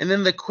 And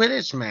then the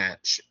Quidditch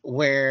match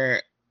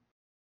where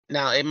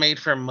now it made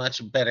for a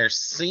much better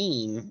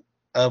scene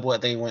of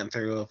what they went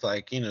through of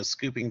like,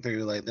 scooping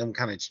through like them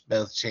kind of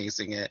both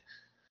chasing it.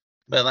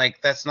 But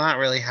like that's not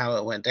really how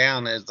it went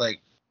down. It's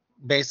like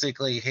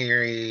basically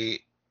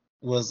Harry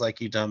was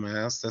like, you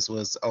dumbass, this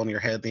was on your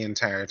head the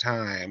entire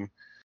time.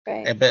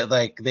 Right. But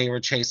like they were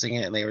chasing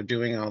it and they were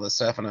doing all this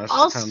stuff and I was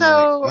just kind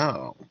of like,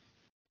 oh.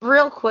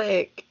 Real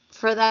quick,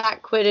 for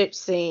that Quidditch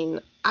scene,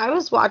 I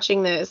was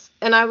watching this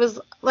and I was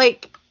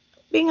like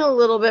being a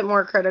little bit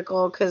more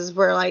critical because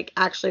we're like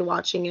actually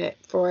watching it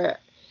for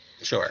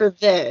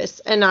this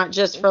and not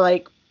just for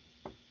like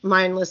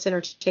mindless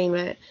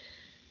entertainment.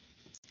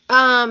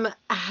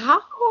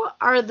 How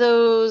are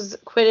those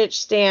Quidditch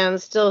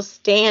stands still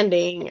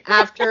standing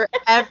after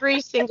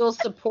every single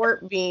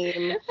support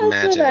beam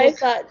That's what I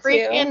thought too.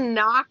 freaking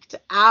knocked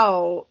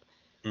out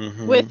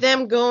Mhm. with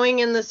them going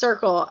in the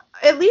circle?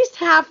 At least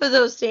half of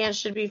those stands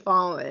should be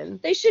fallen.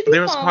 They should be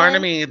There was part of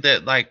fallen. me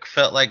that like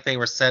felt like they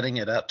were setting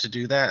it up to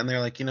do that, and they're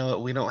like, you know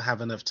what, we don't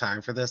have enough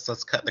time for this.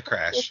 Let's cut the We'll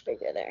crash.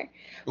 figure there.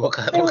 We'll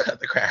cut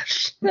the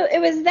crash. So it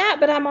was that,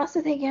 but I'm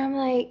also thinking, I'm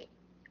like,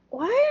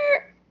 why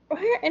are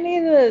any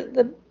of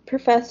the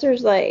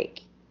professors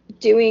like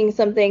doing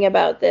something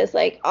about this?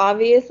 Like,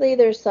 obviously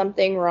there's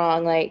something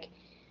wrong, like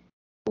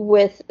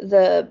with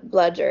the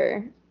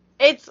bludger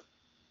It's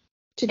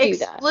to do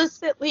that.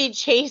 explicitly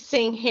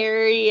chasing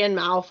Harry and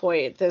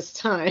Malfoy at this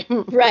time.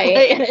 Right,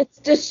 Like, and it's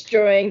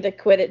destroying the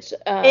Quidditch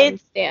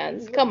It's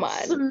stands. Come on.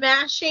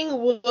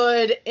 smashing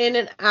wood in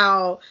and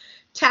out.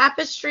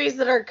 Tapestries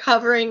that are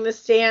covering the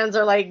stands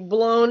are like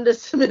blown to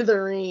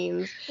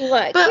smithereens.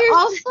 Look, But here's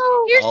All the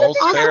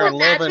thing fair about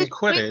love and magic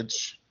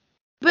Quidditch.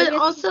 But I guess-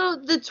 also,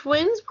 the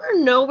twins were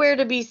nowhere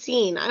to be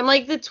seen. I'm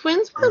like, the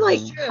twins were like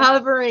Mhm.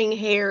 covering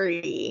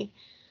Harry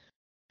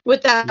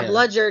with that Yeah.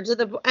 bludger to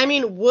the. I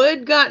mean,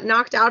 wood got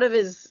knocked out of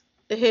his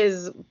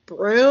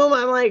broom.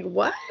 I'm like,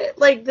 what?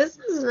 Like, this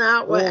is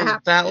not what Well,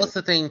 happened. that was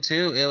the thing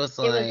too. It was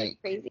it was a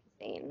like crazy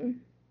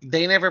scene.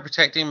 they never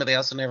protected him, but they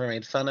also never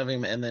made fun of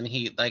him. And then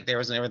there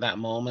was never that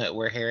moment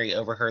where Harry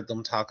overheard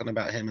them talking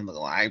about him in the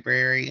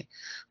library,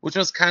 which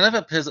was kind of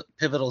a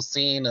pivotal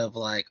scene of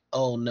like,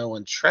 oh, no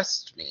one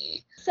trusts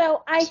me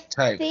So I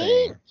type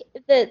think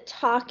thing. that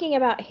talking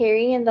about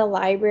Harry in the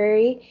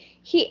library,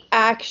 it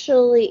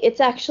actually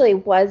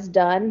was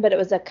done, but it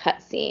was a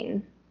cut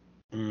scene.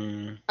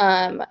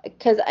 Mm.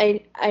 Because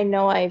I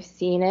know I've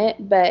seen it,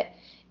 but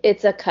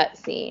it's a cut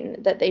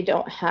scene that they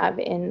don't have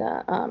in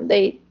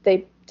the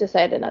they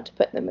decided not to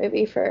put in the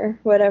movie for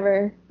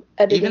whatever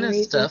editing Even his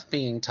reason. stuff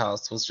being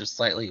tossed was just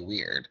slightly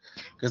weird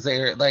because they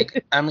were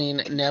like, I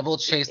mean, Neville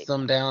chased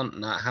them down,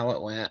 not how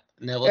it went.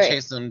 Neville Right.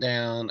 chased them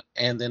down,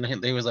 and then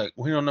they was like,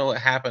 we don't know what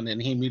happened,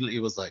 and he immediately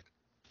was like,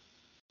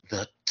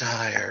 the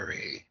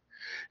diary.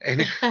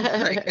 And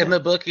like in the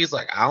book, he's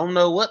like, I don't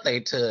know what they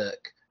took.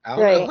 I don't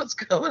know Right. what's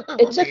going on.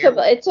 It took here.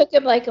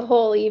 him like a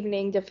whole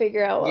evening to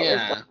figure out what was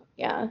Yeah. going on.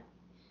 Yeah.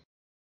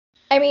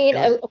 I mean,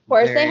 It was of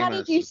course they very had to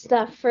much do just-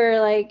 stuff for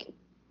like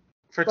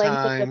for length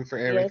of the time, for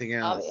everything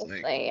previous, else.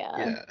 obviously, Like, yeah.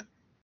 yeah.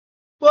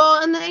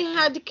 Well, and they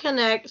had to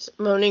connect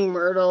Moaning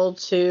Myrtle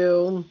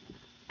to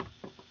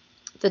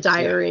the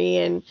diary,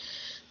 and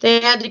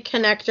they had to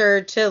connect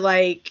her to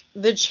like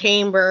the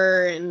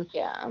chamber and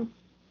Yeah.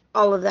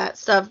 all of that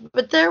stuff.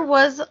 But there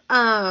was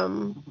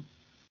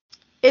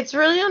it's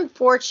really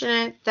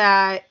unfortunate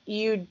that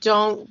you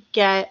don't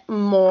get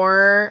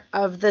more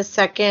of the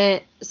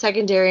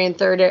secondary and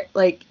third,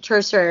 like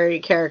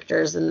tertiary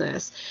characters in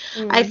this.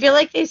 I feel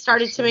like they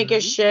started to make a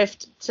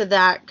shift to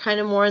that kind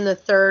of more in the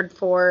third,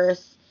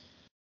 fourth,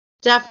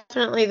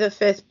 definitely the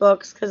fifth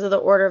books because of the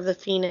Order of the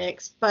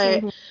Phoenix.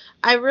 But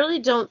I really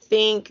don't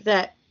think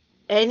that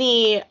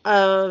any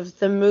of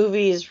the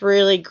movies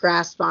really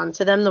grasped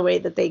onto them the way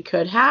that they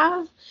could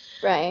have.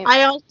 Right.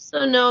 I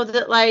also know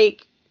that,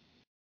 like,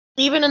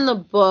 even in the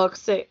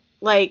books, it,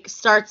 like,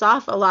 starts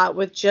off a lot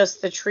with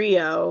just the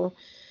trio.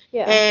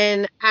 Yeah.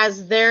 And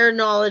as their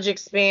knowledge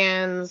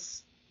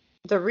expands,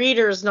 the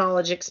reader's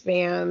knowledge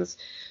expands.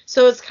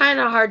 So it's kind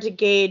of hard to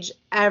gauge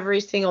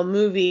every single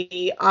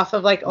movie off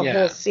of, like, a Yeah.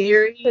 whole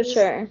series. For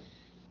sure.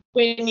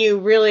 When you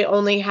really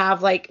only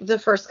have, like, the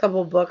first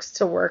couple books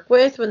to work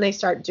with when they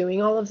start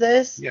doing all of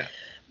this. Yeah.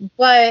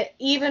 But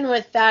even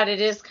with that, it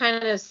is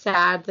kind of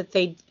sad that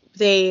they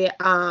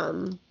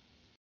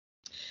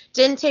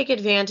didn't take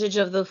advantage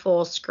of the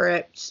full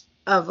script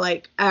of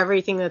like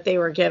everything that they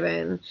were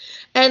given.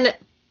 And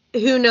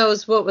who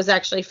knows what was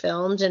actually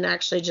filmed and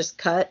actually just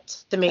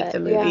cut to make the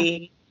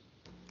movie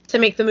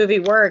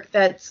work.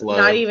 That's Slow.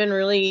 not even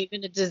really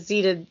even a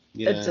deleted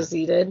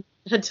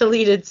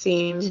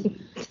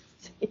scene.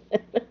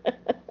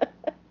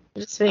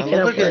 Just I making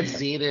love up a good words.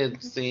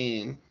 zeeted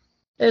scene.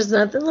 There's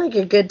nothing like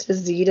a good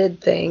deleted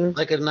thing.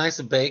 Like a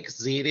nice baked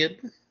zeeted.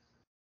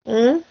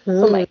 Mm-hmm.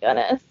 Oh my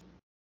goodness.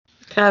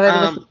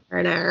 Covered with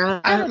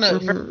marinara. I don't know.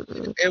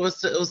 Mhm. It was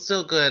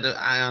still good.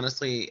 I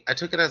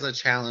took it as a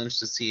challenge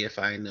to see if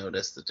I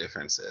noticed the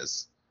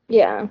differences.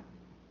 Yeah.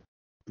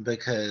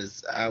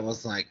 Because I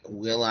was like,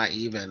 will I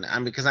even?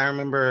 Because I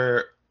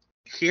remember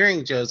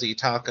hearing Josie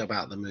talk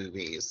about the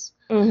movies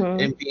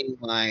and being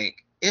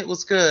like, it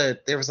was good.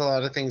 There was a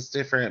lot of things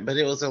different, but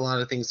it was a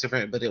lot of things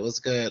different, but it was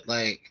good.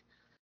 Like,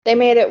 They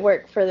made it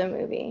work for the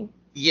movie.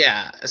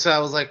 yeah. So I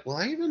was like, will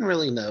I even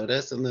really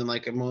notice? And then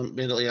like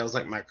immediately I was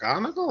like,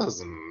 McGonagall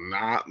is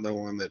not the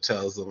one that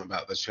tells them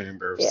about the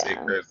Chamber of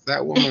Secrets.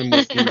 That woman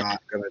was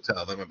not going to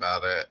tell them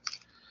about it.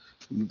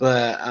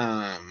 But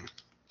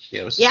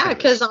yeah, it was just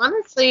because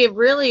honestly,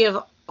 really,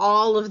 of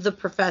all of the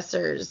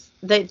professors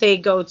that they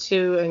go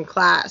to in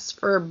class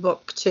for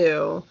book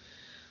 2,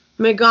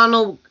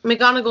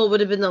 McGonagall would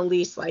have been the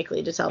least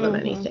likely to tell them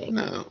anything.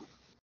 no.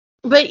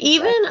 But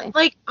even, Exactly.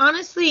 like,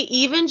 honestly,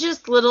 even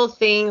just little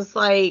things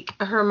like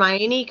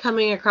Hermione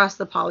coming across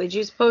the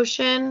Polyjuice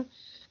potion,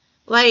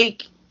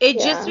 like, it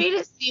just Yeah. made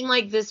it seem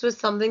like this was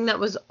something that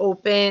was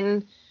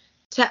open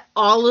to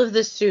all of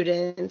the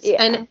students,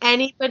 Yeah. and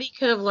anybody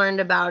could have learned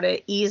about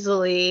it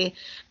easily,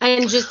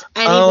 and just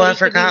Oh, I anybody could be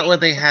forgot made. what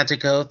they had to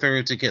go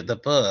through to get the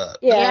book.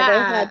 Yeah, they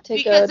had to go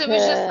because it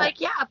was just to like,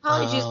 yeah,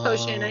 Polyjuice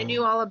potion. I Oh.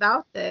 knew all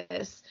about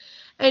this.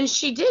 And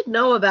she did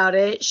know about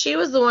it. She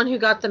was the one who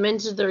got them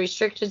into the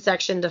restricted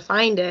section to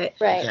find it.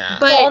 right. Yeah.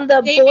 But Well, and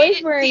the they made boys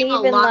it weren't seem a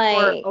even lot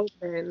more like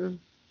open.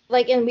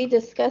 and we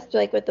discussed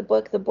like with the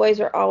book, the boys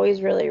were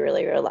always really,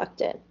 really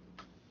reluctant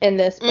in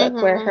this book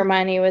where Mhm.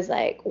 Hermione was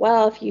like,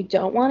 well, if you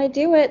don't want to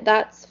do it,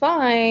 that's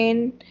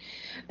fine.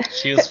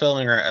 She was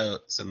filling her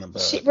oats in the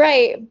book.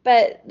 Right,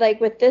 but like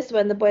with this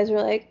one, the boys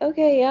were like,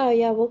 okay,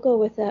 yeah, we'll go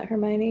with that,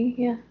 Hermione.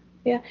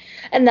 Yeah.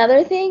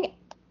 Another thing,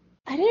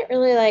 I didn't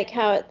really like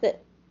how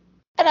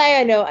and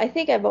I know, I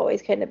think I've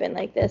always kind of been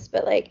like this,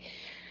 but like,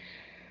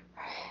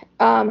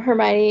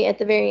 Hermione at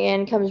the very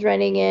end comes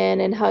running in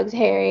and hugs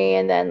Harry,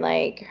 and then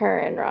like her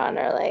and Ron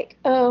are like,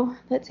 oh,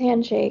 let's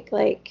handshake.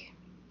 Like,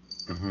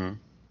 Mm-hmm.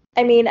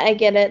 I mean, I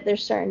get it, they're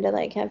starting to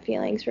like have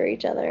feelings for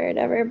each other or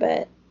whatever,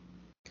 but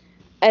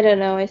I don't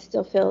know. I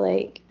still feel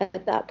like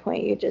at that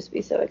point you'd just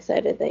be so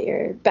excited that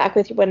you're back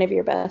with one of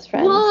your best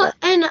friends. Well,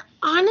 and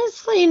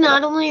honestly,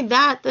 not only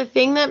that, the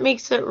thing that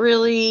makes it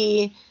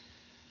really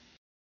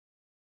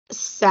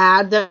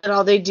sad that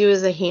all they do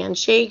is a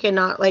handshake and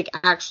not like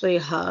actually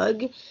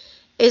hug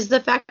is the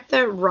fact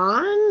that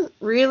Ron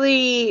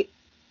really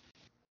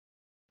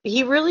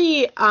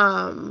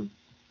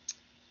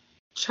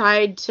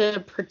tried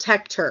to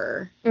protect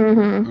her.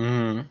 Mm-hmm.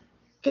 Mm-hmm.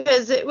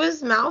 Because it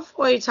was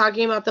Malfoy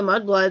talking about the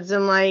Mudbloods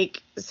and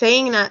like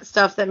saying that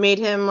stuff that made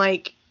him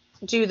like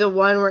do the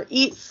one where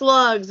eat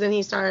slugs, and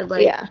he started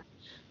like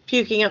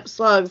puking up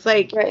slugs.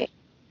 Like, right.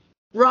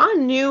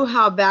 Ron knew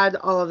how bad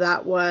all of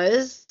that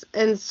was,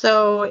 and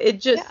so it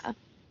just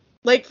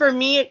like for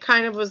me it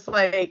kind of was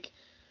like,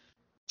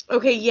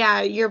 okay,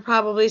 yeah, you're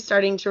probably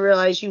starting to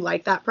realize you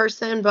like that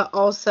person, but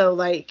also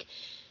like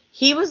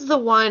he was the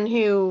one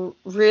who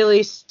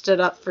really stood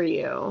up for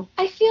you.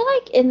 I feel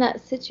like in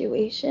that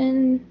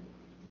situation,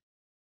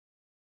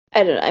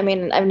 I don't know. I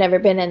mean, I've never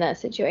been in that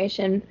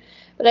situation,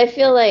 but I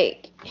feel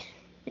like,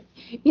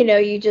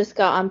 you just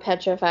got on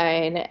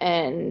Petrified,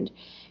 and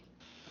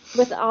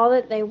with all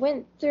that they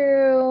went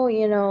through,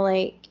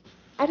 like,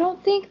 I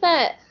don't think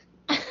that.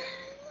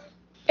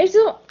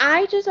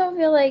 I just don't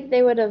feel like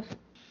they would have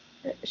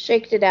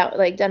shaked it out,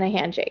 like done a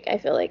handshake. I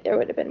feel like there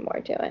would have been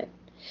more to it.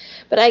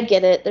 But I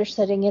get it. They're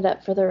setting it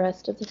up for the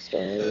rest of the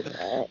story.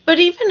 But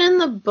even in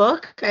the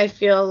book, I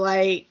feel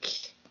like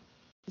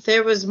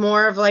there was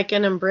more of like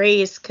an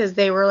embrace because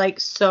they were like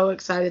so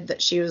excited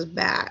that she was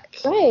back.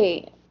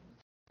 Right.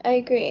 I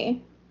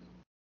agree.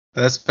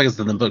 That's because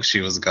in the book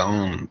she was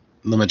gone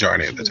the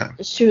majority of the time.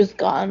 She was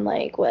gone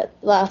like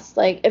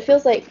it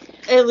feels like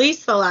at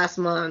least the last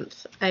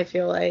month, I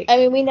feel like.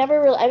 I mean, I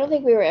don't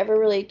think we were ever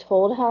really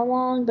told how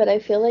long, but I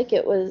feel like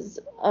it was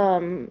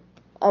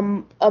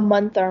a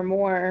month or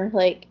more,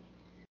 like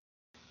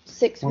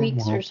 6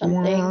 weeks or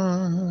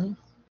something.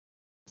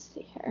 Let's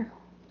see here.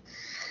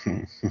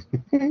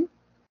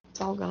 It's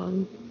all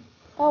gone.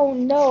 Oh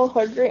no,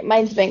 her dream.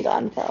 Mine's been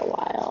gone for a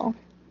while.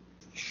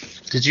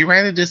 Did you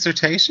write a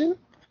dissertation?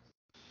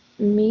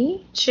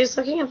 Me? She's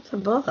looking up the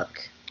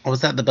book.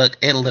 Was that the book?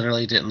 It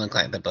literally didn't look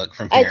like the book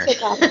from here. I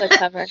took off the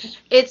cover.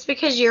 It's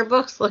because your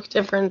books look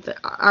different.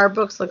 Our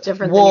books look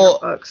different than your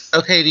books.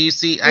 Okay, do you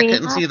see? I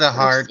couldn't see the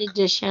hard first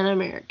edition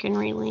American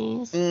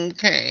release.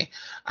 Okay,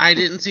 I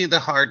didn't see the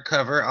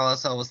hardcover. All I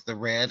saw was the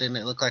red, and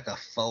it looked like a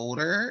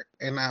folder.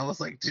 And I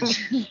was like,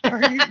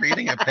 are you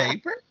reading a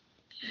paper?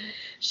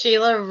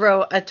 Sheila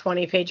wrote a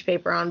 20-page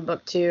paper on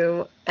book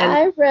 2. And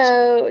I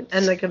wrote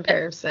the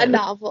comparison. A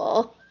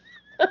novel.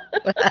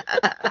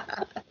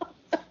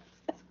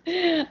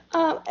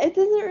 It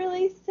doesn't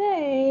really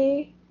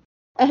say.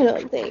 I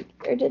don't think,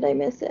 or did I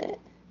miss it?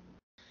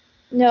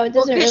 No, it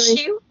doesn't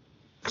really.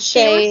 She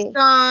was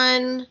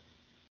gone.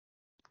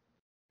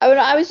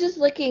 I was just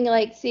looking,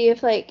 like, see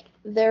if like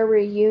their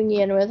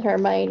reunion with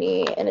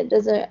Hermione, and it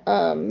doesn't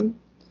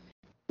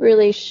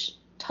really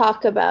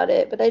talk about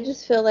it. But I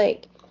just feel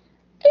like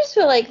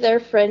their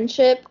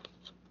friendship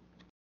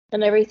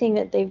and everything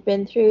that they've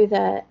been through.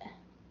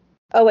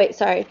 Oh wait,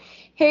 sorry.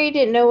 Harry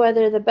didn't know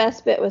whether the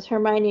best bit was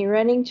Hermione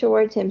running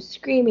towards him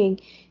screaming,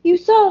 "You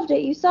solved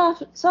it! You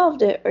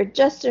solved it!" or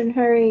Justin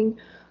hurrying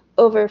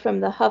over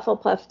from the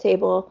Hufflepuff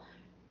table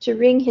to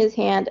wring his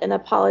hand and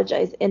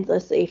apologize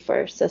endlessly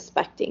for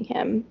suspecting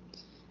him.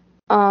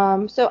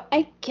 So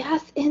I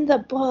guess in the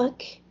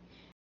book,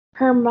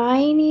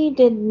 Hermione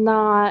did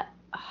not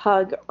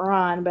hug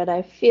Ron, but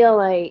I feel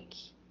like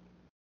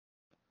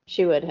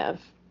she would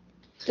have.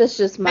 That's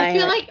just my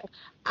opinion.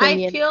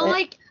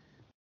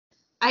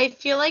 I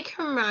feel like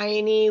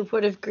Hermione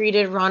would have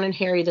greeted Ron and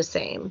Harry the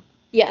same.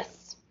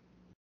 Yes.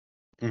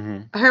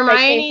 Mm-hmm.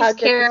 Hermione's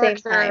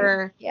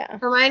character, yeah.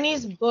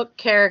 Hermione's book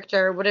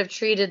character would have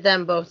treated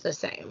them both the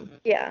same.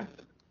 Yeah.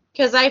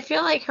 Because I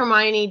feel like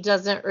Hermione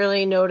doesn't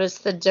really notice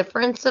the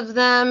difference of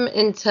them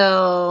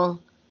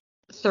until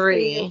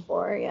 3 and three.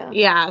 4, yeah.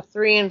 Yeah,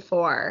 3 and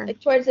 4.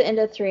 Like towards the end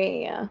of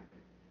 3, yeah.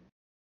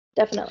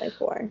 Definitely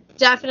 4.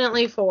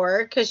 Definitely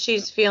 4, because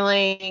she's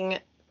in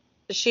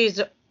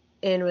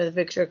with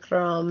Victor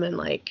Krum and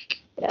like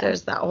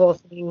there's that whole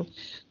thing.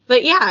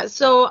 But yeah,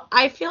 so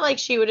I feel like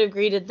she would have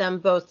greeted them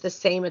both the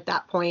same at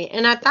that point.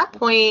 And at that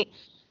point,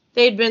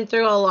 they'd been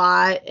through a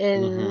lot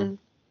and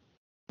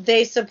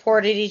they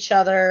supported each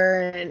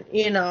other and,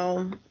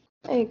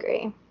 I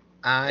agree.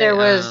 there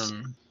was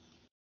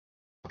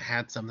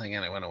had something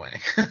and it went away.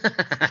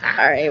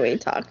 Sorry, we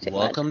talked too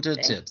Welcome much to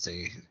today.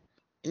 Tipsy.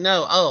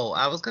 No,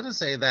 I was gonna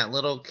say that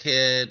little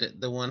kid,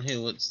 the one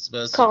who was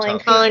supposed Colin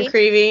to talk. Colin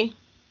Creevey.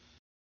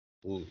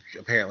 Ooh,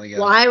 apparently, yeah.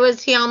 Why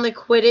was he on the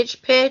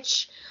Quidditch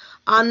pitch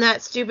on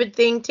that stupid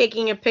thing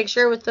taking a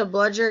picture with the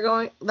bludger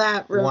going?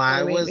 That really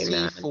Why made was me he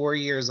mad. 4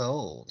 years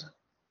old?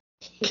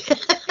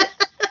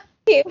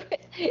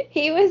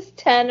 He was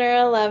 10 or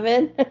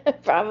 11,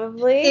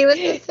 probably. He was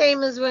the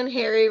same as when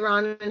Harry,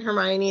 Ron, and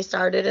Hermione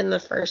started in the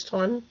first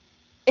one.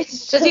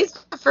 It's because he's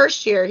the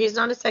first year. He's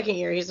not a second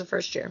year. He's the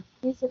first year.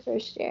 He's the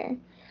first year.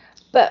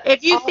 But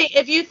if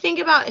you think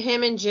about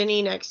him and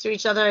Ginny next to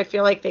each other, I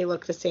feel like they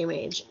look the same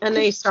age, and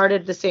they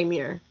started the same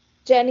year.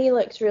 Jenny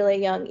looks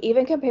really young,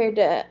 even compared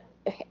to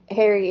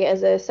Harry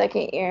as a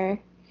second year.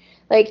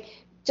 Like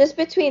just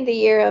between the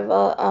year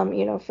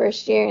of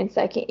first year and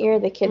second year,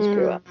 the kids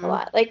grew up a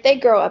lot. Like they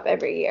grow up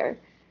every year.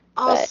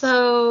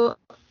 Also,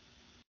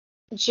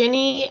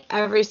 Ginny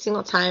every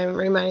single time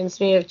reminds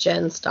me of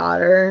Jen's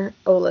daughter,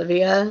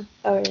 Olivia.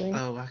 Oh, really?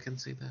 Oh, I can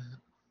see that.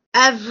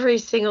 Every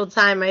single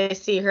time I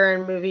see her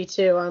in movie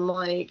 2, I'm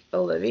like,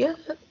 Olivia?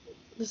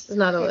 This is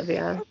not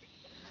Olivia.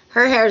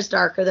 Her hair's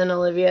darker than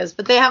Olivia's,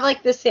 but they have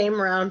like the same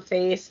round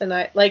face, and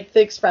I like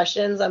the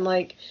expressions. I'm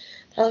like,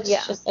 that looks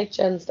just like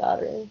Jen's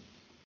daughter.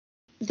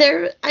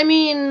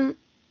 I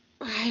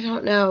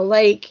don't know.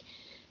 Like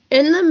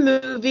in the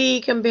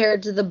movie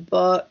compared to the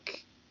book,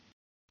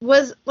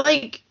 was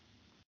like,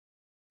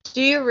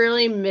 do you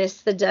really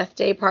miss the Death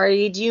Day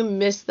party? Do you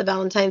miss the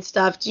Valentine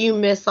stuff? Do you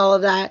miss all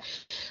of that?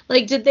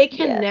 Like, did they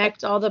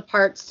connect all the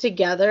parts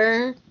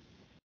together?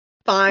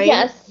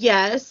 Fine.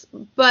 Yes,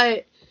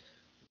 but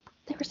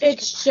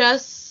it's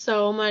just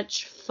so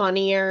much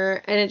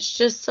funnier, and it's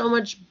just so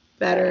much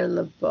better in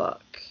the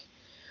book.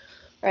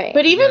 Right.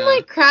 But even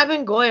like Crabbe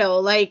and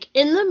Goyle, like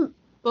in the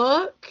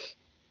book,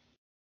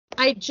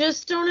 I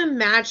just don't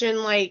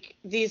imagine like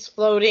these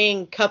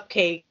floating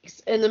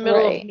cupcakes in the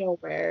middle of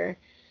nowhere.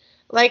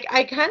 Like,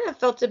 I kind of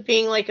felt it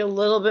being like a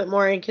little bit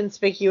more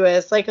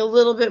inconspicuous, like a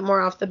little bit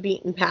more off the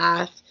beaten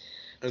path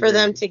for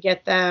them to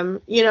get them.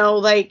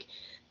 Like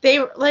they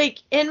like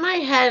in my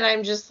head,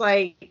 I'm just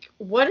like,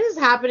 what is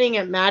happening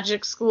at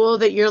magic school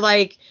that you're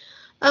like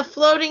a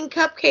floating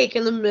cupcake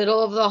in the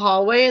middle of the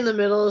hallway in the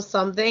middle of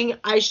something?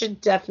 I should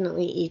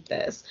definitely eat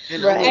this.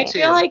 Right.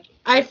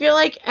 I feel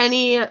like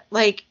any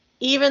like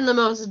even the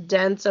most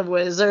dense of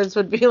wizards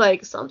would be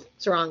like,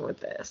 something's wrong with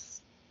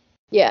this.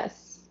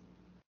 Yes.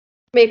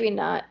 Maybe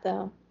not,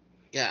 though.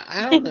 Yeah,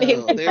 I don't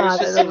know. There was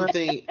just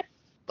something,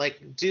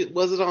 like,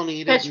 was it all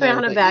needed? Catch me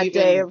on a bad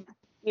day of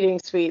eating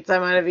sweets. I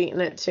might have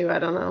eaten it, too. I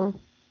don't know.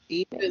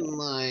 Even,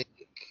 like,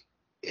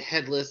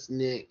 Headless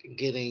Nick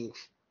getting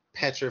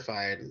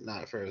petrified,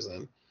 not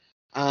frozen,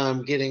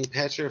 getting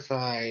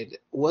petrified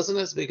wasn't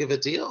as big of a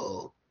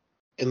deal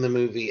in the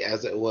movie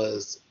as it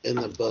was in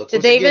the book.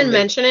 Did they even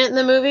mention it in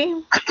the movie?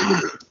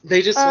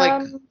 They just,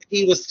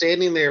 he was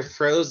standing there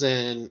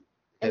frozen,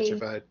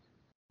 petrified.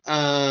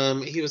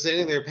 He was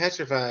sitting there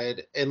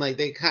petrified, and like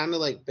they kind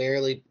of like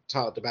barely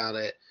talked about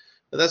it.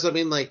 But that's what I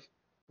mean. Like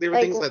there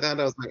were things like that.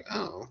 I was like,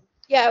 oh,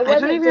 yeah. I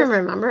don't even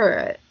remember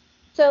it.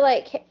 So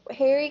like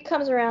Harry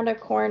comes around a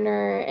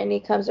corner and he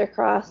comes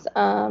across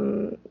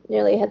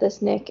nearly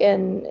Headless Nick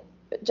and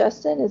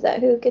Justin. Is that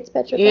who gets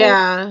petrified?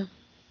 Yeah.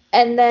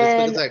 And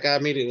then it's because that guy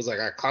immediately was like,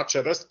 I caught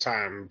you this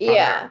time.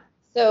 Yeah.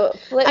 So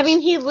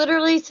he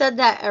literally said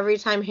that every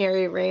time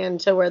Harry ran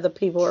to where the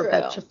people were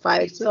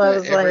petrified. So I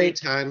was every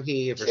time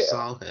he ever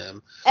saw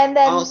him. And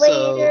then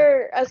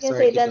later, I was gonna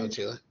say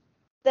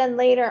then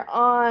later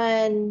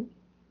on,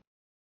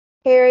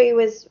 Harry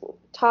was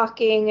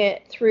talking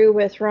it through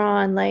with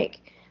Ron,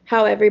 like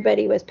how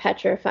everybody was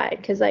petrified,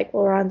 because like,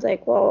 well, Ron's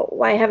like, well,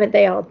 why haven't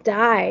they all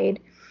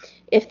died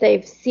if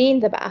they've seen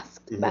the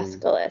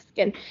basilisk?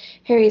 And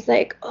Harry's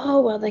like,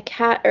 oh, well, the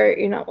cat, or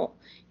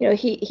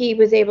he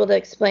was able to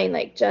explain,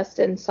 like,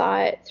 Justin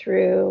saw it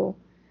through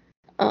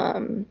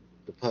the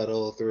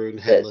puddle, through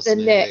Headless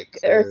Nick,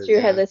 or through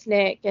Headless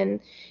Nick,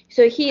 and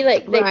so he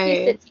like they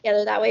pieced it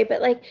together that way.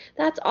 But like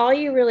that's all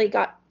you really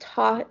got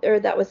taught, or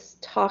that was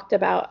talked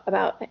about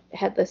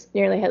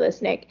nearly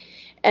Headless Nick.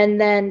 And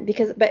then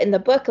but in the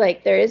book,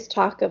 like there is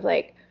talk of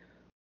like,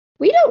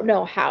 we don't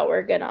know how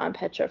we're gonna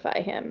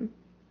unpetrify him.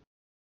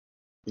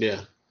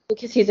 Yeah.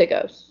 Because he's a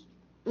ghost.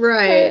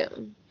 Right.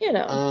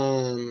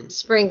 So,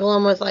 sprinkle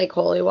him with like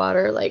holy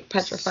water, like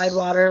petrified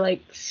water,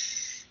 like.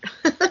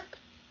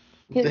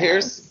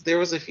 There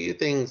was a few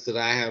things that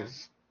I have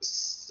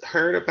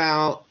heard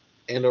about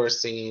and or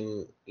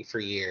seen for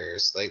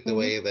years, like the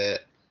way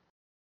that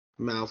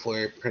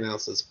Malfoy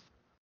pronounces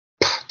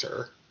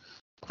Potter.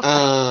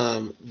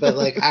 But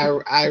like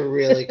I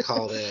really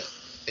called it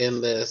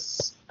in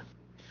this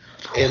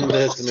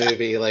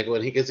movie, like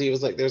when he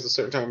was like, there's a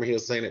certain time where he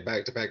was saying it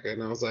back to back,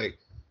 and I was like,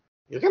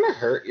 you're gonna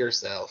hurt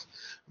yourself.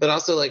 But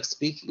also, like,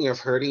 speaking of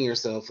hurting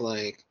yourself,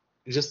 like,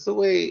 just the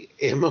way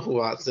Emma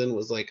Watson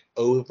was like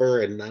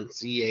over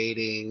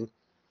enunciating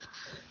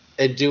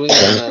and doing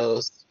the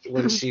most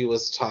when she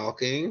was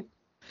talking.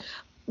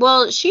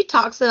 Well, she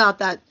talks about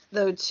that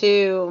though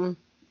too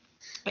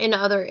in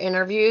other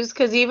interviews,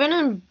 because even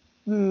in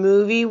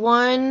movie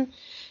one,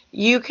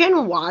 you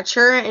can watch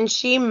her and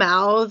she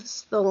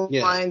mouths the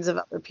lines of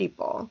other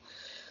people.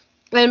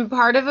 And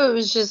part of it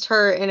was just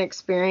her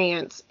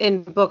inexperience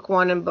in book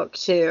one and book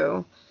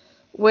two,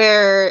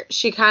 where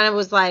she kind of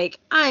was like,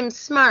 I'm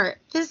smart.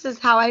 This is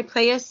how I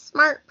play a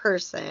smart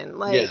person.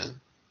 Like,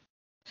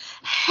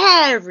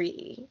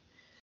 Harry.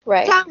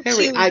 Right.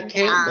 Harry, I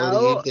can't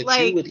believe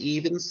that you would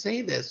even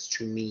say this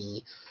to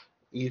me.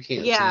 You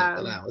can't say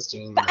that I was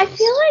doing But I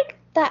feel like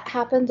that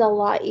happens a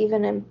lot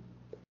even in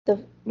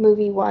the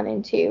movie 1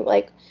 and 2.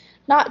 Like,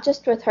 not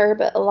just with her,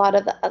 but a lot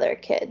of the other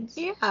kids.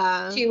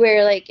 Yeah. To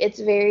where, like, it's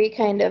very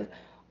kind of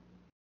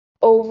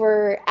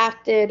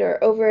overacted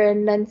or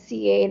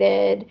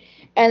over-enunciated.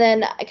 And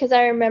then, because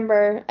I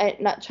remember,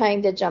 not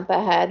trying to jump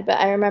ahead, but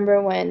I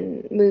remember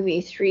when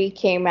movie 3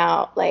 came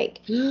out,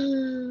 like,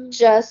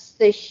 just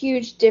the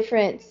huge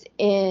difference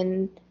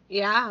in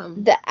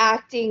the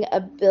acting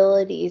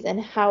abilities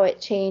and how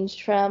it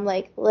changed from,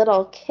 like,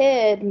 little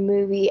kid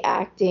movie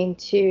acting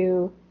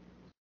to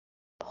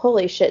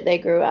holy shit, they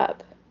grew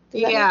up.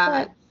 Does that make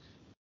sense?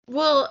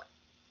 Well,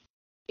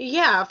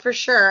 yeah, for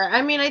sure.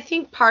 I mean, I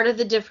think part of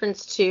the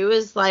difference too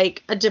is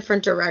like a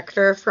different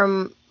director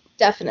from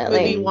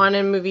movie 1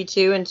 and movie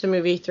 2 into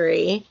movie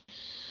 3.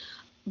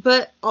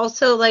 But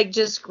also like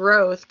just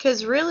growth,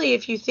 because really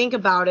if you think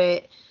about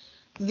it,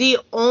 the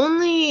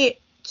only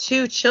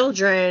two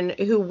children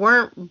who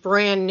weren't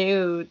brand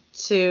new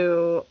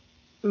to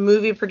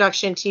movie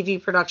production,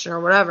 TV production,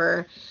 or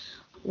whatever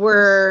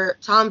were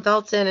Tom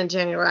Felton and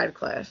Daniel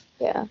Radcliffe.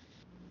 Yeah.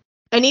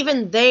 And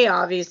even they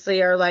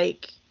obviously are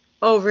like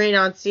over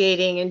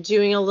enunciating and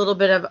doing a little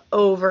bit of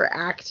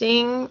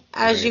overacting,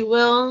 as you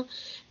will,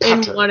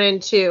 in 1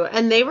 and 2.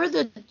 And they were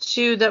the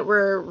two that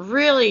were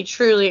really,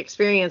 truly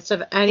experienced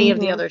of any of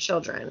the other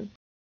children.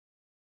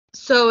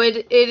 So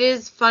it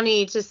is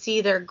funny to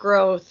see their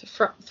growth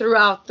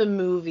throughout the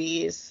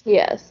movies.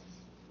 Yes.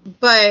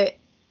 But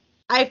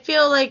I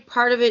feel like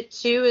part of it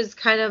too is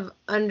kind of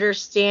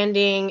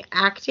understanding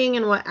acting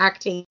and what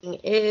acting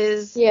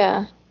is.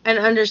 Yeah. And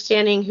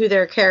understanding who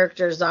their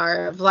characters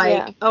are. Of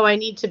like, oh, I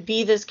need to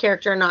be this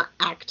character, not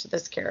act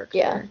this character.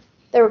 Yeah.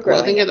 They were growing.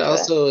 Well, I think it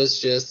also is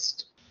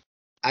just,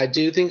 I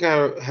do think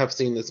I have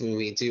seen this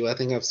movie too. I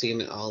think I've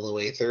seen it all the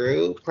way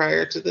through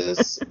prior to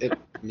this.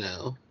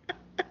 No.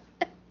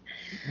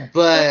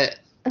 But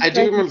I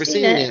do remember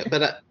seeing it,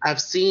 but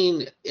I've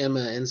seen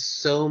Emma in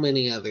so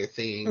many other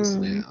things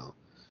now.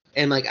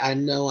 And, like, I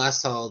know I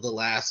saw the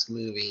last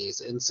movies,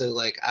 and so,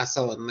 like, I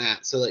saw it in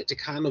that. So, like, to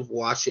kind of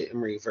watch it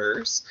in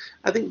reverse,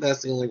 I think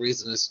that's the only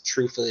reason it's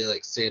truthfully,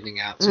 like,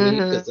 standing out to me.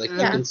 Because, like, you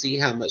can see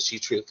how much she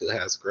truthfully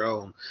has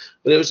grown.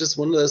 But it was just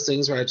one of those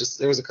things where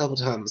there was a couple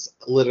times,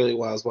 literally,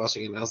 while I was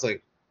watching it, and I was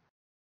like,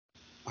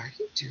 why are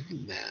you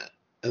doing that?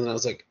 And then I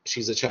was like,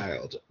 she's a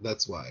child.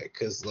 That's why.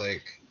 Because,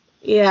 like...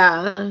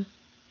 Yeah.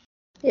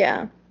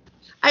 Yeah.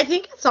 I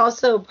think it's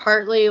also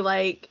partly,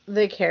 like,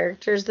 the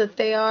characters that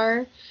they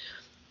are.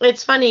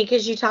 It's funny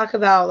because you talk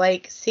about,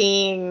 like,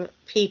 seeing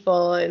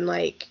people in,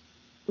 like,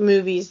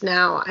 movies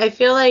now. I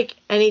feel like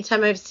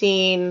anytime I've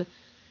seen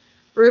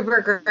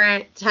Rupert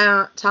Grint,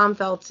 Tom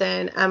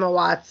Felton, Emma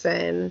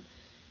Watson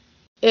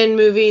in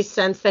movies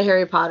since the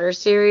Harry Potter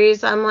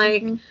series, I'm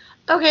like,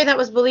 okay, that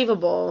was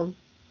believable.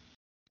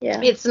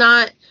 Yeah. It's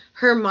not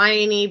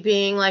Hermione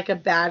being, like, a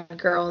bad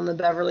girl in the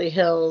Beverly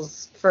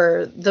Hills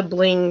for the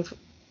bling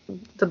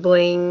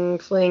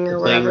fling or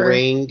whatever.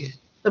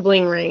 The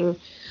bling ring.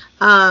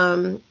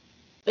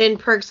 In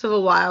Perks of a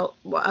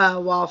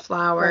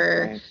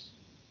Wallflower,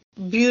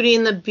 Beauty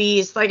and the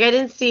Beast. Like, I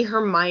didn't see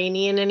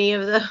Hermione in any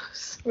of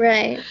those.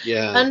 Right.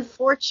 Yeah.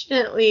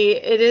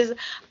 Unfortunately,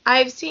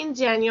 I've seen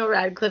Daniel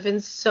Radcliffe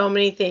in so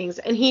many things,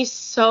 and he's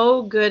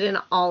so good in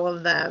all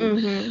of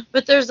them.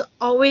 But there's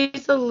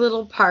always a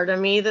little part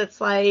of me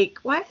that's like,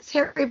 why is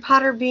Harry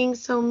Potter being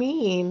so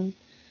mean?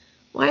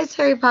 Why is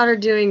Harry Potter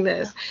doing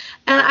this?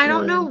 And I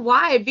don't know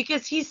why,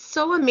 because he's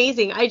so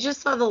amazing. I just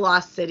saw The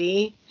Lost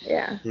City.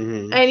 Yeah.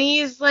 And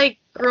he's, like,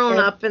 grown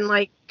up and,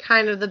 like,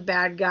 kind of the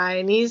bad guy.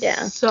 And he's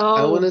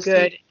so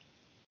good.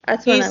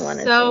 That's what I want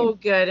to see. He's so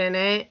good in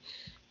it.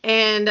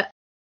 And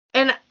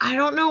I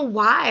don't know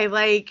why.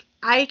 Like,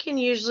 I can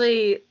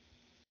usually...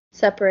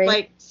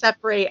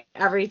 separate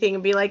everything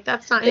and be like,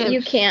 that's not him. But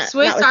you can't.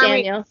 Swiss not with Army.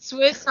 Daniel.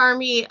 Swiss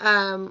Army,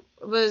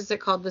 what is it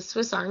called? The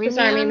Swiss Army Man?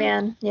 Swiss Army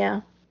Man, yeah.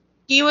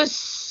 He was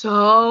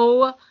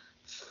so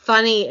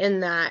funny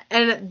in that.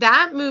 And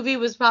that movie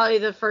was probably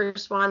the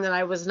first one that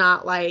I was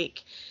not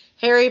like,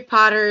 Harry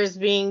Potter is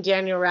being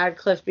Daniel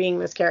Radcliffe being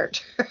this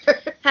character.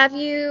 Have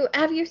you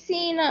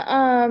seen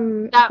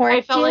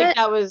I felt like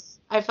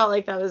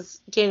that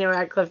was Daniel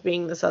Radcliffe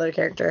being this other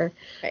character.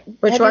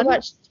 Which one?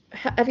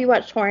 Have you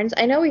watched Horns?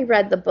 I know we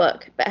read the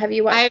book, but have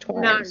you watched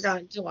Horns? I have not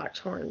gotten to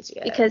watch Horns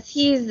yet. Because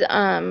he's what's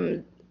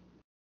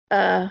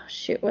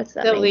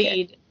that? The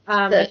lead.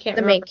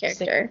 The main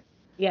character.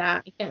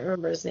 Yeah, I can't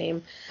remember his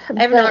name.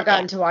 I have not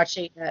gotten to watch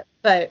it yet,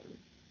 but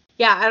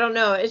yeah, I don't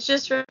know. It's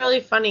just really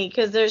funny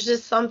because there's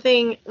just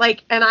something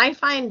like, and I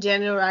find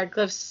Daniel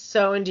Radcliffe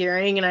so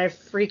endearing, and I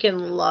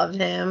freaking love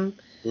him.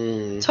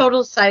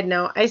 Total side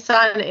note, I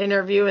saw an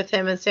interview with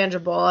him and Sandra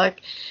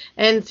Bullock,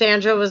 and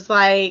Sandra was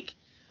like,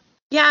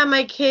 yeah,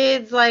 my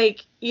kids,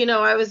 like, you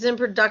know, I was in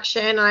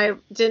production. I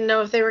didn't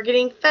know if they were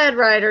getting fed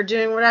right or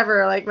doing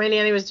whatever. Like, my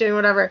nanny was doing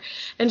whatever.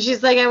 And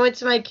she's like, I went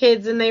to my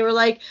kids, and they were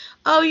like,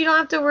 oh, you don't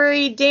have to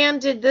worry. Dan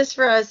did this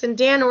for us, and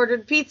Dan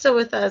ordered pizza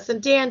with us,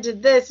 and Dan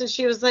did this. And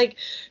she was like,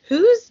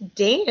 who's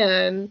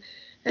Dan?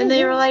 And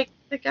they were like,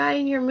 the guy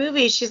in your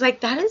movie. She's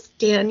like, that is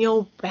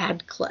Daniel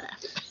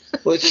Radcliffe.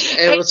 Which,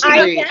 and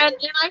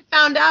I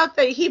found out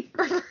that he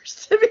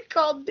prefers to be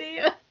called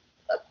Dan.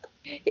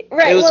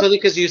 Right, it was funny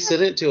because you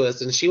sent it to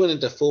us, and she went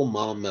into full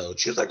mom mode.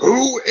 She was like,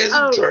 "Who is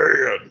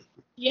Dan?"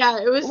 Yeah,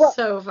 it was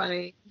so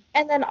funny.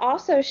 And then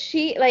also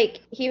he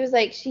was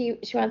like, she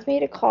wants me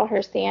to call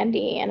her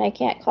Sandy, and I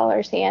can't call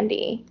her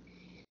Sandy.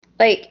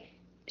 Like,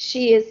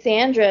 she is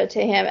Sandra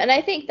to him, and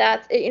I think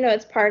that's, you know,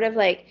 it's part of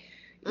like,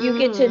 you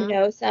get to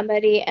know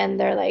somebody and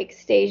their like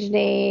stage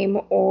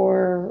name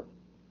or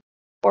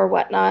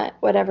whatnot,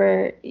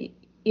 whatever.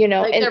 You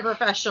know, like their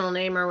professional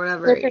name or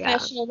whatever. Their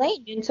professional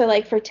name. And so,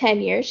 like, for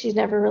 10 years, she's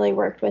never really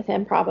worked with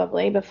him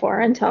probably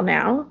before until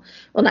now.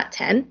 Well, not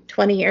 10,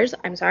 20 years.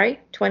 I'm sorry.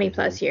 20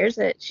 plus years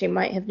that she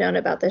might have known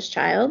about this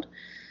child.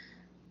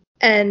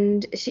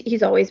 And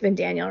he's always been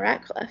Daniel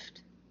Radcliffe,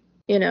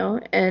 you know?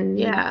 And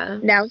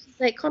now he's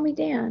like, call me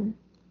Dan.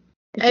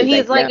 And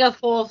he's like a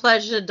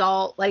full-fledged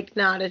adult, like,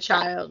 not a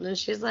child. And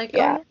she's like, you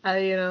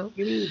know.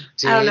 You mean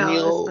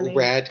Daniel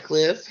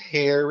Radcliffe,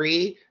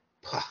 Harry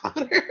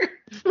Potter?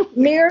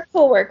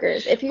 Miracle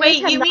Workers. If you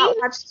guys have not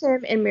watched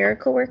him in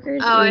Miracle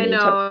Workers, I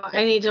know.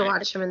 I need to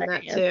watch him in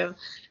that too.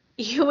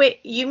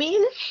 You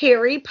mean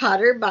Harry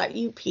Potter bought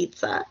you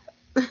pizza?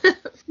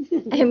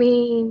 I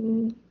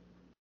mean,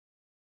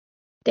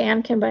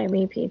 Dan can buy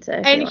me pizza.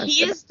 And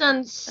he has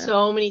done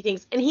so many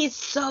things, and he's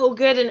so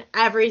good in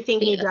everything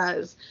he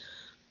does.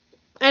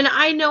 And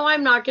I know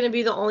I'm not going to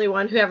be the only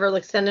one who ever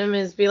looks at him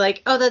and be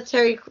like, oh, that's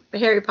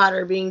Harry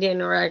Potter being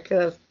Daniel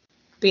Radcliffe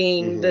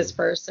being this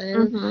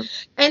person.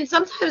 And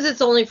sometimes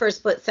it's only for a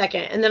split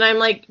second, and then I'm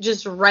like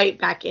just right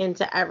back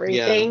into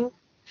everything.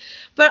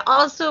 But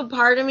also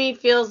part of me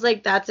feels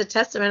like that's a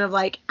testament of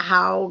like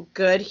how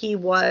good he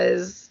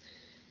was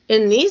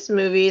in these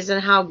movies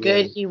and how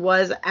good he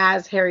was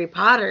as Harry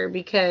Potter,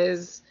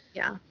 because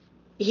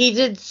he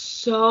did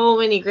so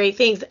many great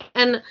things,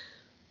 and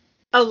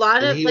a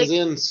lot of he was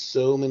in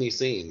so many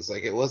scenes.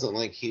 Like, it wasn't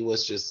like he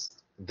was just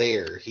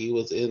there. He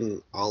was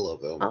in all of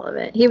them. All of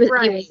it. He was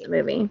in the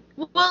movie.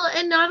 Well,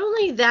 and not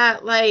only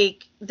that,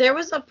 like, there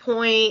was a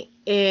point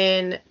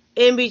in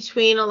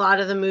between a lot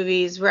of the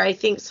movies where I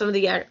think some of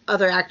the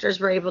other actors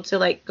were able to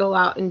like go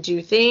out and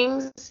do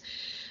things,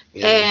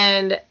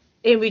 and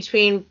in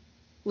between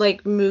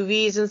like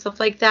movies and stuff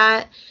like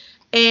that.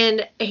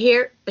 And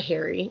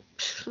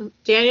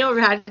Daniel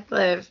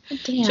Radcliffe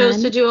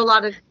chose to do a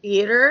lot of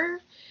theater.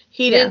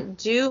 He didn't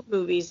do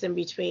movies in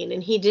between,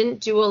 and he didn't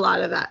do a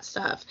lot of that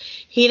stuff.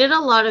 He did a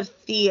lot of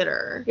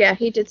theater. Yeah,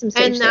 he did some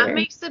stage theater. And that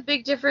makes a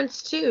big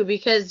difference, too,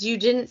 because you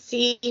didn't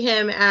see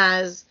him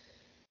as...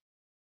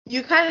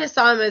 You kind of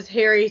saw him as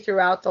Harry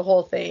throughout the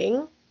whole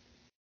thing,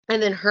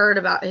 and then heard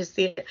about his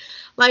theater.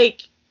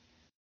 Like,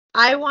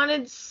 I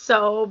wanted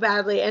so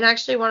badly, and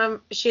actually one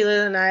of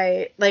Sheila and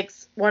I, like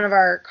one of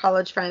our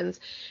college friends,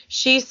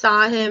 she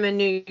saw him in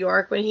New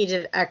York when he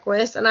did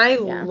Equus, and I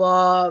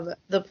love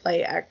the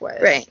play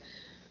Equus. Right.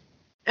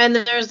 And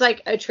then there's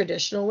like a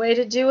traditional way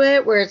to do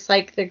it where it's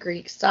like the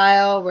Greek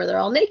style where they're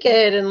all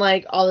naked and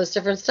like all this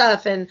different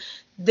stuff, and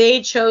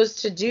they chose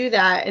to do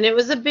that, and it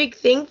was a big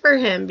thing for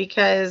him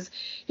because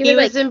he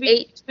was like in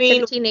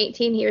between 17,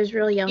 18. He was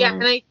really young. Yeah,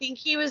 and I think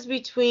he was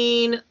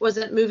between, was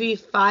it movie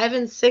 5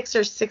 and 6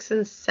 or 6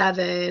 and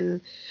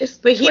 7?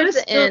 But he was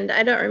the end.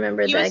 I don't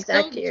remember the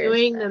exact years. He was still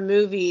doing the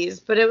movies,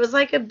 but it was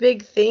like a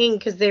big thing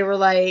because they were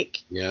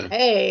like,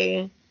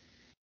 hey,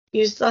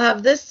 you still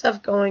have this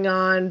stuff going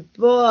on,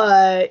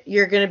 but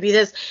you're gonna be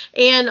this.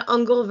 And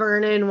Uncle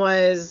Vernon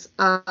was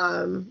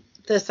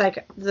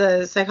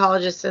the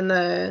psychologist in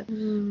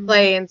the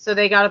play, and so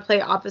they got to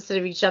play opposite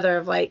of each other,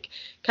 of like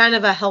kind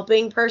of a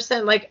helping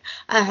person, like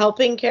a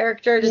helping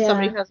character to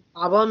somebody who has a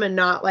problem, and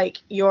not like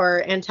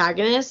your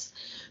antagonist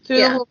through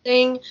the whole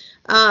thing.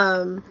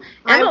 Emma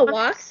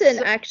Watson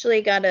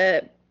actually got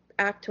to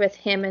act with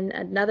him in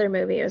another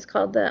movie. It was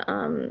called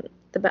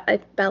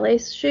ballet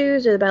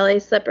shoes or the ballet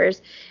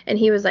slippers, and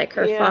he was like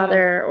her Yeah.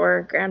 father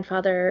or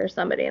grandfather or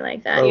somebody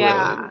like that. Oh,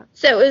 Yeah. really?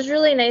 So it was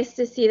really nice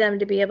to see them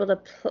to be able to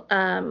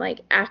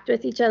like act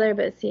with each other,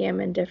 but see him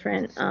in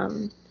different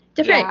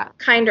Yeah.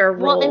 kind of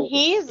roles. Well, and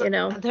he's, you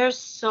know, there's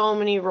so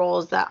many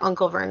roles that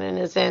Uncle Vernon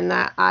is in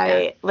that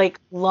I like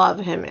love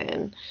him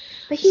in.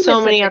 but he so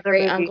did many such a other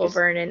great movies. Uncle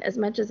Vernon. As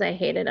much as I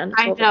hated I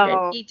Uncle Vernon,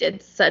 know. he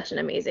did such an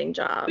amazing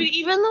job. But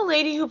even the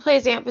lady who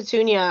plays Aunt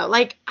Petunia,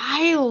 like,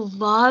 I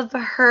love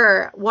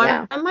her. One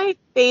Yeah. of my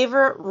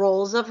favorite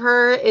roles of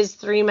her is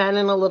Three Men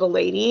and a Little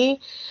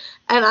Lady.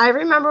 And I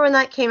remember when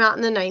that came out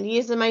in the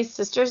 90s, and my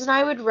sisters and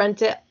I would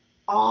rent it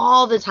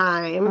all the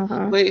time.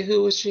 Uh-huh. Wait,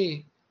 who was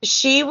she?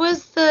 She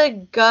was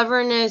the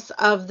governess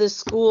of the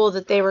school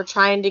that they were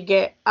trying to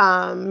get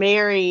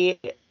Mary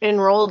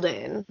enrolled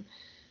in.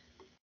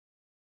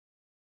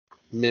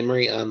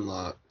 Memory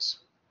unlocked.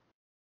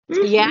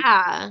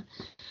 Yeah.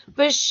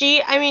 But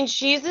she's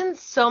in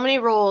so many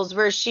roles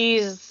where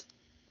she's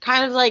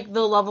kind of like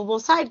the lovable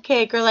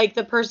sidekick, or like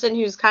the person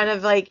who's kind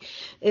of like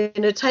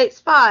in a tight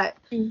spot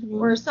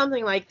or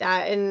something like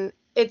that. And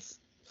it's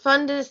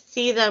fun to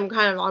see them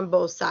kind of on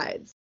both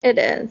sides. It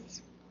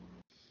is.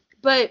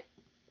 But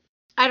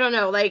I don't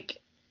know, like,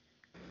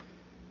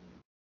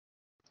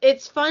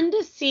 it's fun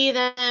to see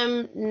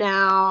them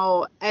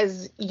now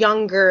as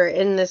younger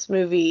in this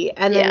movie,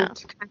 and then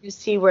to kind of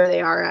see where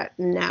they are at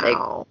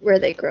now. Like, where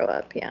they grow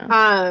up,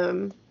 yeah.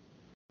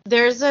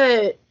 There's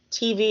a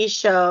TV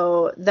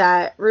show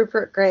that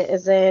Rupert Grint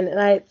is in, and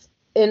it's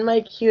in my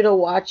queue to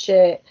watch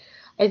it.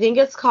 I think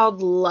it's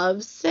called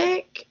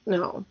Lovesick.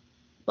 No,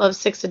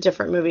 Lovesick's a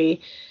different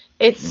movie.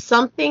 It's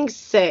Something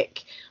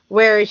Sick,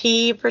 where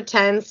he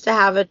pretends to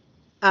have a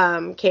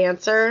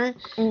cancer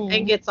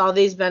and gets all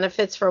these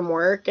benefits from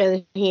work,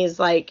 and he's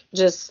like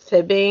just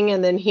fibbing,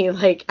 and then he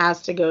like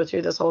has to go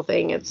through this whole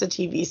thing. It's a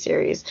TV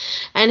series,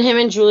 and him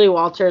and Julie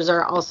Walters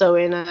are also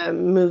in a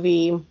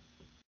movie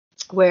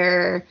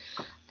where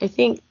I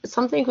think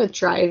something with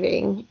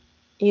driving.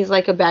 He's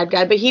like a bad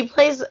guy, but he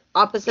plays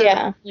opposite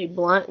of Emily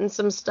Blunt and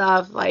some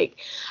stuff. Like,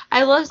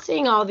 I love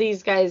seeing all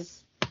these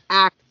guys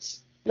act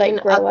like in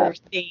grow other up.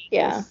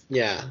 things.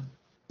 Yeah.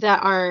 That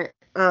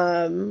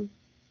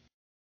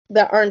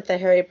aren't the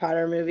Harry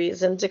Potter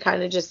movies, and to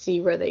kind of just see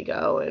where they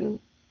go. And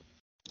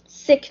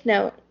Sick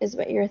Note is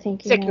what you're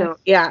thinking. Sick Note,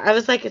 yeah. I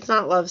was like, it's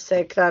not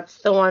Lovesick.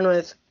 That's the one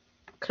with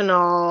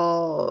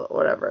Kunal,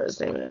 whatever his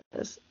name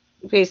is,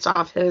 based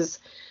off his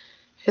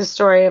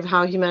story of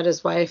how he met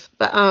his wife.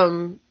 But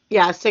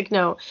yeah, Sick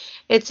Note.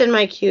 It's in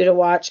my queue to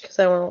watch because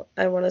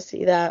I want to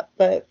see that.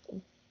 But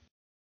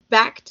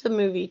back to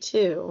movie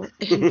 2.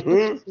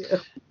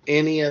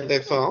 Any other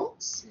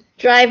thoughts?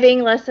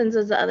 Driving Lessons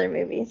was the other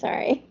movie.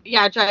 Sorry.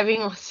 Yeah,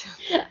 Driving Lessons.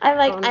 I'm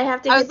like, I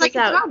have to get I was like,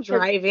 this it's out. about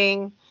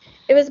driving.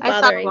 It was I saw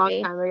it bothering a long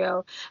me. time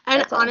ago. And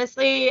That's all.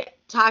 honestly, you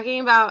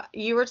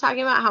were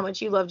talking about how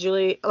much you love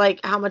Julie, like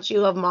how much you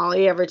love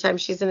Molly every time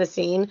she's in a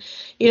scene.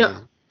 You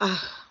know,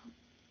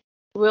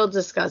 we'll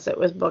discuss it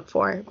with book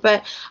 4.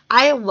 But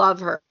I love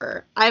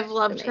her. I've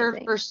loved her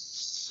for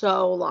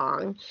so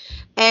long.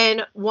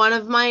 And one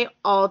of my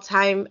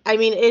all-time, I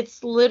mean,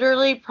 it's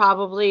literally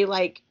probably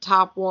like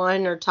top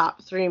 1 or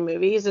top 3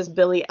 movies is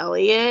Billy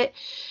Elliot.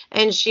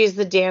 And she's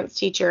the dance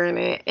teacher in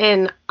it.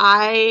 And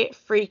I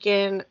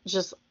freaking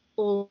just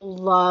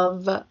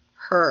love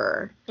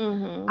her.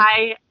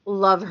 I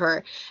love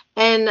her.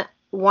 And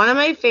one of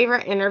my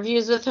favorite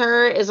interviews with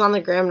her is on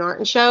the Graham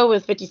Norton show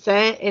with 50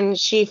 Cent, and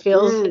she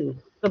feels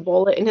the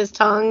bullet in his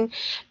tongue,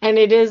 and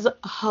it is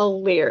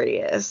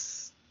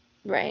hilarious.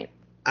 Right.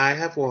 I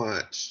have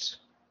watched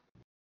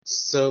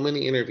so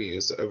many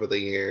interviews over the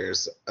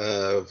years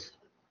of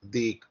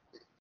the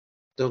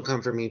Don't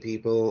Come For Me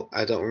people.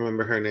 I don't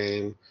remember her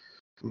name,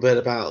 but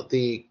about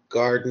the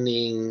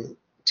gardening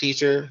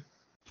teacher,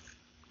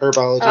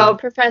 herbology. Oh,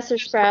 Professor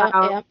Sprout.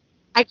 Yeah.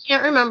 I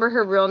can't remember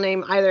her real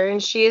name either,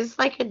 and she is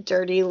like a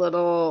dirty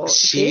little.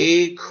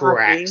 She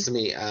cracks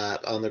me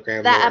up on the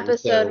Graham that Norton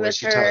episode show where with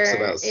she her, talks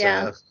about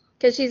stuff.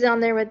 Because she's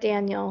on there with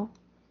Daniel.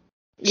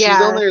 She's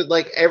on there,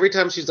 like, every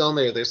time she's on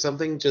there, there's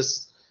something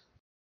just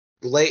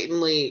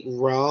blatantly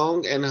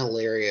wrong and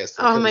hilarious.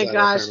 Oh my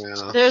gosh.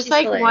 There's She's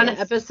like hilarious. one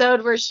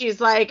episode where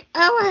she's like,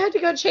 oh, I had to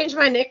go change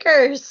my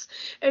knickers.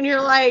 And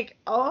you're like,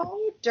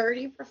 oh,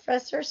 dirty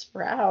Professor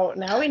Sprout.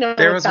 Now we know.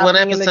 There was one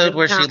happening in the episode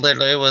where she house.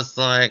 literally was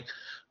like,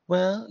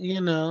 well, you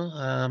know,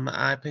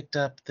 I picked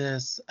up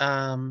this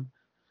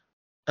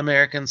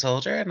American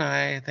soldier, and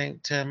I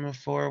thanked him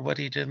for what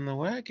he did in the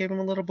war. I gave him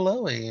a little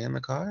blowy in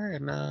the car,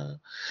 and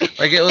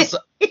like, it was.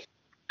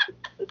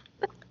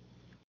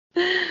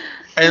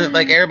 And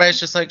like, everybody's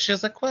just like, she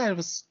was like, well, it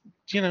was,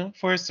 you know,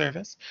 for his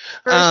service.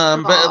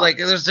 But like,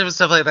 there's different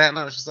stuff like that, and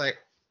I was just like,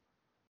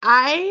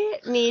 I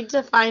need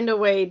to find a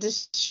way to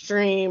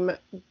stream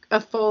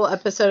a full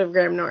episode of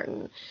Graham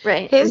Norton.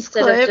 Right. His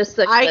Instead clip, of just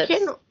the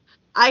clips.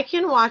 I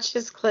can watch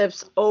his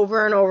clips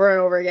over and over and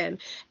over again.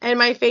 And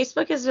my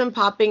Facebook has been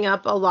popping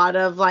up a lot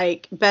of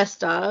like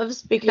best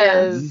ofs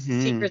because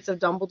Secrets of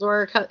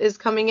Dumbledore is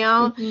coming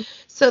out. Mm-hmm.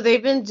 So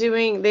they've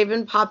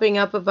been popping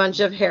up a bunch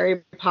of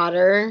Harry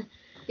Potter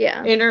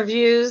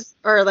interviews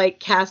or like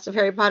cast of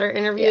Harry Potter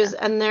interviews,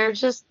 and they're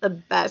just the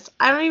best.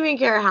 I don't even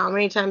care how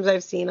many times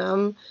I've seen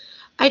them.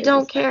 I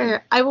don't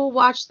care. I will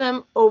watch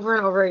them over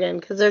and over again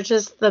because they're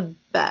just the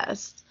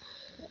best.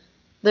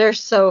 They're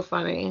so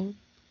funny.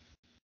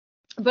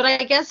 But I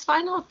guess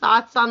final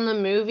thoughts on the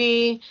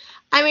movie.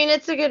 I mean,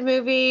 it's a good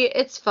movie.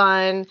 It's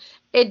fun.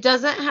 It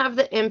doesn't have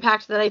the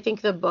impact that I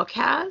think the book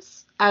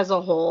has as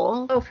a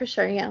whole. Oh, for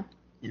sure, yeah.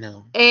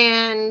 No.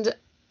 And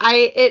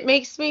it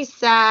makes me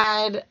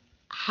sad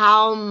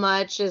how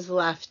much is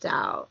left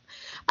out.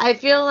 I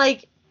feel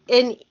like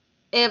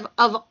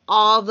of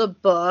all the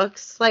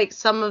books, like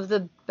some of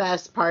the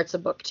best parts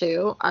of book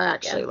 2 are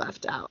actually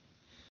left out.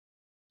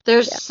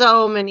 There's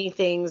so many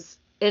things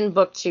in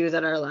book 2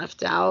 that are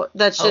left out.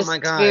 That's just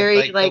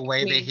very like the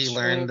way that he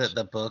learned that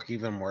the book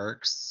even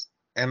works.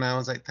 And I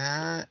was like,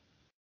 that.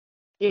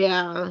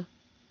 Yeah.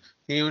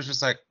 He was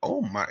just like,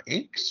 oh, my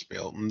ink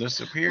spilled and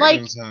disappeared.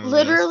 Like,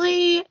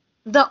 literally,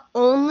 the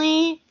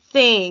only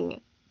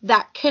thing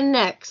that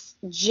connects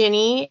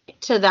Ginny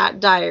to that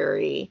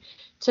diary,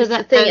 to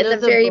the thing end at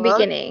of the very book,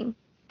 beginning,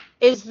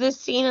 is the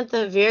scene at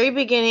the very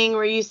beginning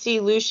where you see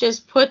Lucius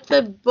put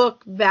the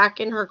book back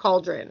in her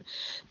cauldron.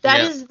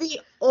 That is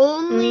the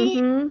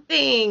only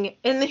thing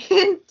in the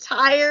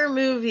entire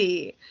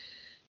movie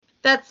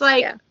that's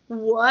like,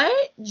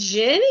 what?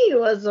 Ginny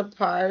was a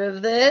part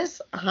of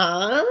this?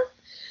 Huh?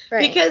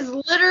 Right. Because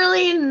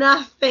literally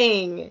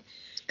nothing.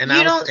 And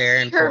I was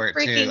staring for it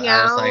too.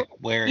 I was like,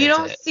 where is it? You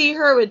don't see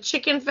her with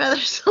chicken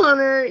feathers on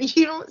her.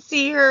 You don't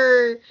see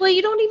her. Well,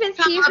 you don't even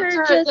see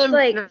her just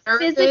like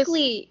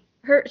physically.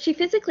 She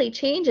physically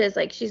changes.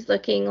 Like she's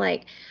looking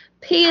like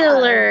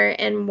paler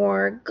and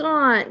more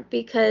gaunt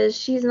because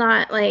she's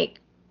not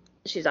like,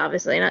 she's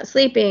obviously not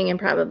sleeping and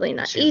probably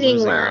not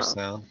eating well.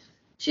 Herself.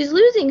 She's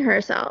losing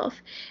herself.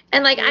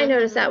 And like I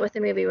noticed that with the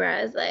movie where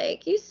I was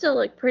like, you still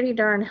look pretty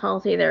darn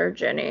healthy there,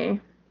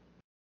 Ginny.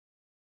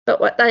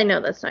 But I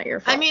know that's not your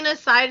fault. I mean,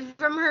 aside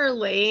from her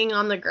laying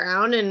on the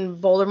ground and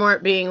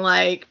Voldemort being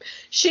like,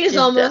 she's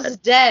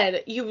almost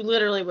dead, you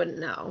literally wouldn't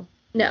know.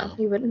 No,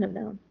 you wouldn't have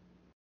known.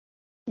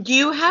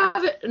 You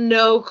have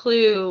no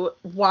clue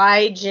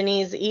why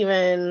Ginny's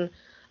even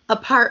a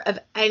part of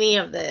any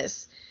of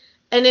this.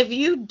 And if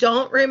you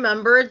don't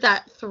remember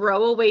that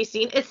throwaway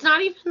scene, it's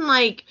not even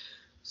like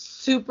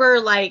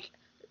super like,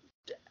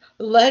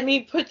 let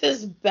me put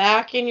this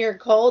back in your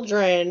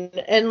cauldron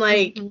and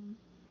like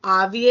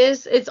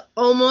obvious. It's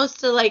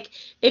almost like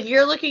if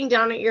you're looking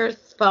down at your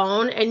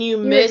phone and you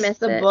miss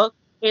the book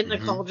in the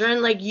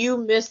cauldron, like you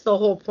miss the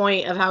whole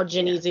point of how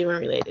Ginny's even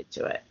related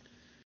to it.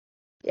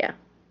 Yeah.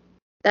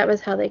 That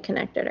was how they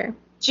connected her.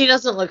 She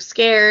doesn't look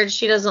scared.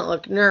 She doesn't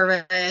look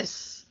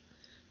nervous.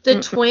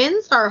 The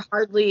twins are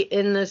hardly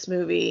in this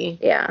movie.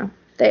 Yeah,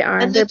 they are.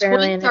 And the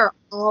twins are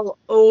all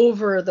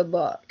over the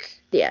book.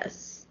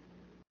 Yes,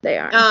 they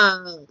are.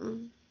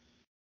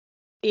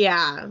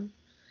 Yeah.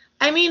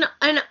 I mean,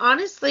 and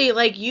honestly,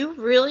 like, you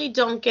really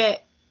don't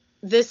get...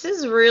 This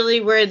is really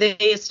where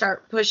they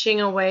start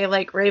pushing away,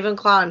 like,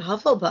 Ravenclaw and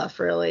Hufflepuff,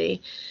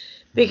 really.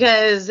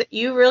 Because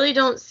you really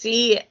don't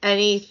see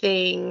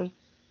anything...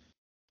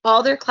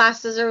 All their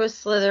classes are with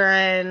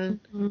Slytherin.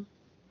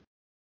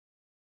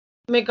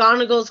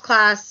 McGonagall's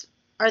class,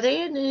 are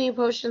they in any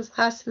potions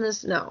class in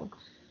this? No.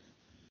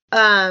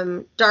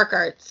 Dark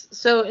Arts.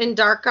 So in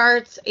Dark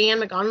Arts and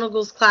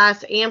McGonagall's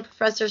class and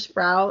Professor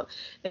Sprout,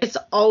 it's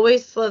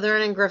always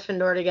Slytherin and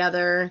Gryffindor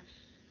together.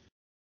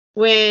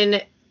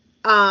 When,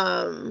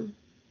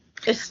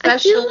 especially... I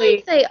feel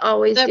like they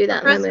always do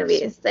that in the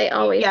movies. They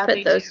always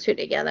put those two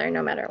together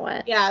no matter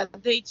what. Yeah,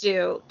 they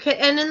do.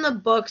 And in the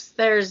books,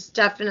 there's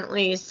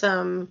definitely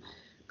some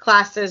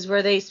classes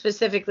where they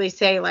specifically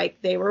say,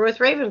 like, they were with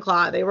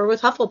Ravenclaw, they were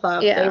with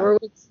Hufflepuff, they were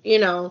with, you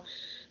know,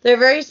 they're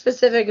very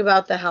specific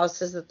about the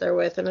houses that they're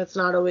with, and it's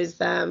not always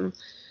them.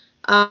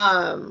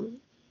 I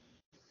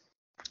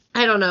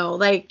don't know,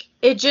 like,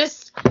 it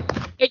just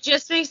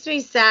makes me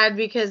sad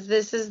because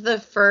this is the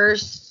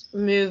first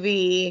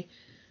movie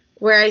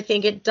where I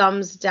think it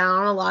dumbs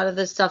down a lot of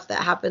the stuff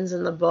that happens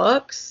in the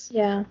books.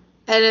 Yeah.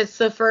 And it's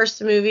the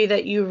first movie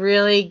that you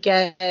really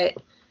get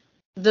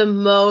the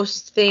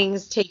most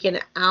things taken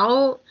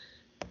out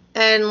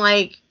and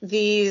like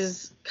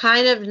these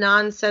kind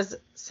of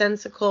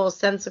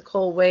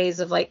sensical ways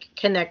of like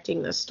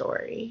connecting the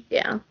story.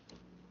 Yeah.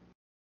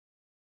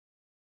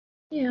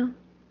 Yeah.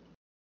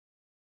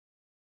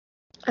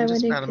 I'm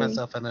just proud of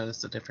myself. I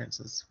noticed the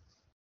differences.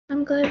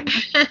 I'm glad.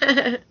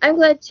 I'm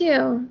glad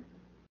too.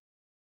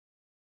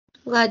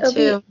 Glad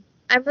too.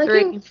 I'm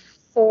looking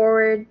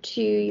forward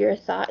to your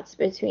thoughts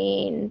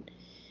between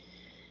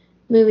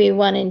movie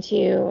 1 and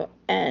 2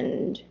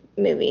 and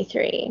movie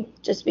 3,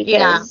 just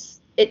because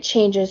it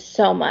changes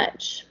so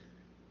much.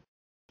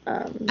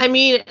 I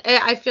mean,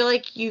 I feel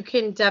like you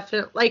can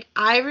definitely, like,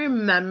 I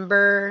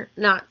remember,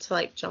 not to,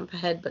 like, jump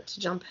ahead, but to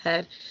jump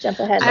ahead.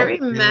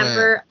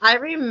 I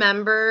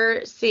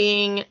remember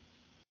seeing,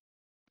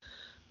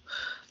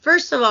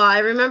 first of all, I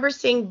remember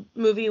seeing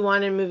movie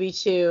 1 and movie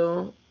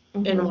 2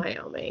 in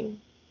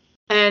Wyoming.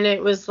 And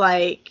it was,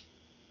 like,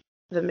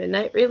 the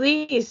midnight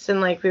release,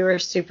 and, like, we were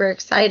super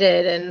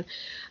excited. And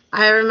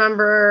I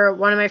remember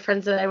one of my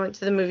friends that I went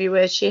to the movie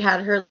with, she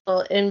had her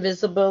little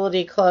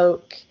invisibility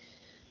cloak,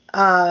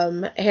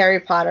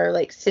 Harry Potter,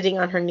 like, sitting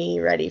on her knee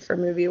ready for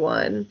movie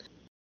 1.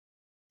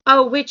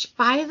 Oh, which,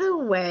 by the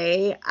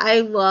way,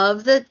 I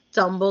love that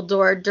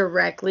Dumbledore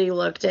directly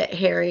looked at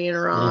Harry and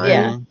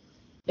Ron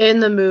in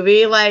the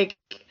movie. Like,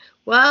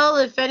 well,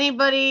 if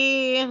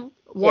anybody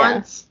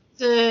wants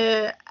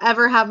to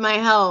ever have my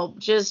help,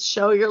 just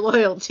show your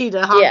loyalty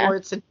to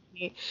Hogwarts and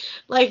me.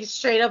 Like,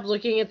 straight up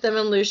looking at them,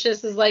 and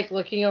Lucius is, like,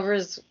 looking over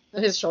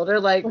his shoulder,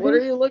 like, what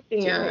are you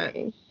looking at?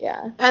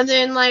 Yeah. And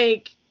then,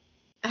 like,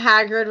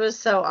 Hagrid was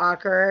so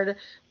awkward.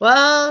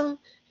 Well,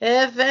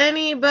 if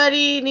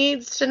anybody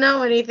needs to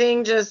know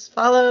anything, just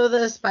follow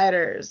the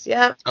spiders.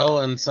 Yep. Oh,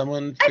 and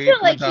someone. I feel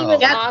like he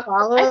was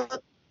awkward.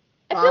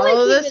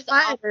 Follow the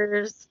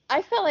spiders.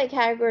 I felt like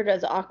Hagrid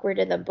was awkward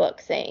in the book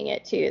saying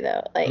it too,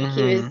 though. Like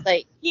he was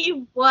like,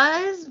 he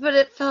was, but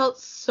it felt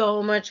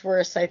so much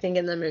worse, I think,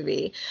 in the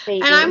movie.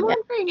 Maybe, and I'm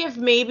wondering if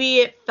maybe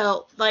it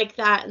felt like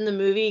that in the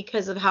movie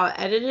because of how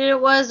edited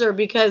it was, or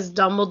because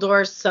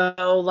Dumbledore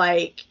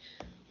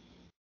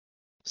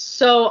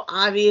so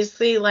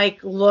obviously,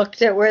 like,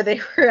 looked at where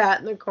they were at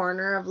in the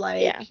corner of,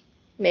 like,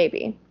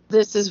 maybe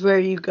this is where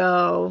you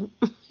go,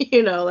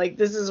 you know, like,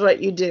 this is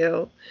what you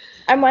do.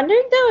 I'm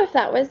wondering, though, if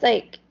that was,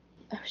 like,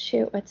 oh,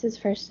 shoot, what's his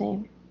first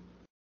name?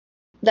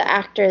 The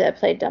actor that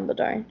played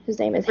Dumbledore, whose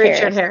name is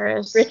Richard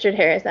Harris. Richard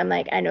Harris. I'm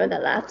like, I know the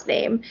last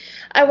name.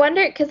 I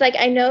wonder, because, like,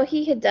 I know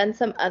he had done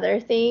some other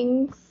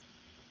things,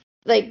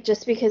 like,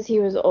 just because he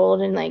was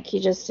old and, like, he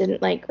just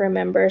didn't, like,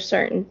 remember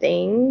certain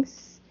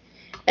things.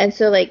 And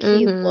so, like,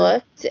 he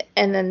looked,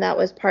 and then that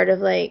was part of,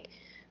 like,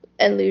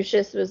 and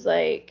Lucius was,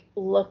 like,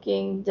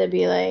 looking to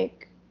be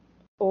like,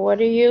 what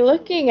are you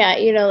looking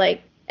at? You know,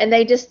 like, and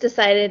they just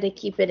decided to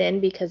keep it in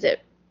because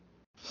it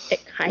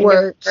kind of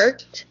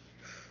worked.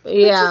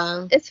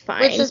 Yeah. It's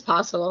fine. Which is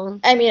possible.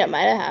 I mean, it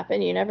might have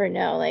happened. You never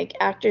know. Like,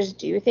 actors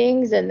do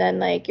things, and then,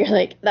 like, you're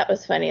like, that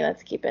was funny.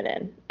 Let's keep it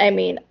in. I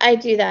mean, I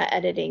do that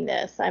editing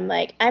this. I'm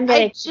like, I'm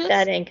going to keep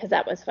that in because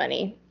that was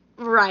funny.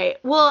 Right.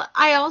 Well,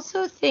 I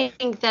also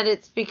think that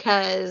it's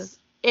because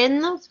in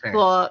the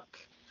book,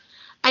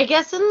 I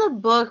guess in the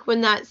book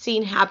when that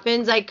scene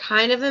happens, I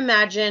kind of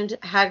imagined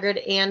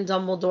Hagrid and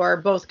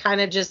Dumbledore both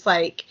kind of just,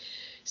 like,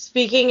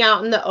 speaking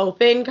out in the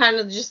open, kind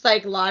of just,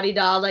 like,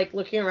 la-di-da, like,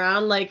 looking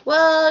around, like,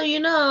 well,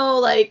 you know,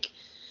 like,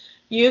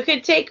 you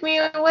could take me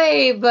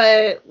away,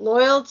 but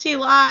loyalty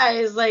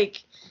lies,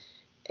 like,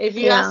 if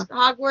you ask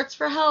Hogwarts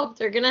for help,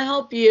 they're gonna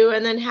help you.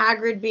 And then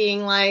Hagrid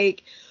being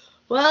like,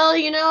 well,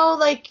 you know,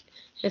 like,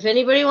 if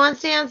anybody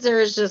wants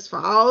answers, just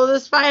follow the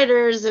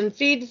spiders and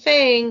feed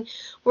Fang.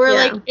 Where,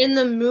 like, in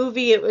the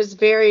movie, it was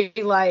very,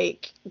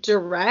 like,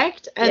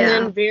 direct, and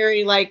then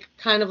very, like,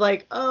 kind of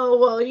like, oh,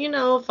 well, you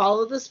know,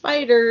 follow the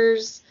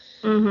spiders.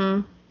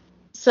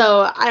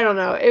 So, I don't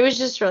know. It was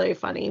just really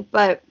funny.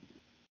 But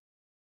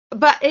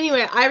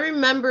anyway, I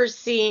remember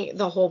seeing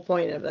the whole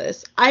point of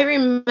this. I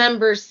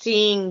remember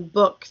seeing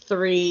book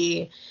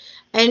 3,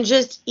 and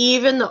just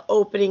even the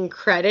opening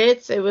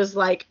credits, it was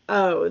like,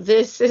 oh,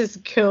 this is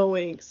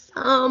going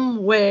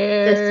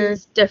somewhere. This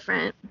is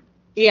different.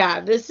 Yeah,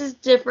 this is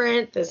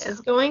different. This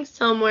is going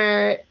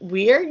somewhere.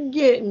 We are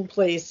getting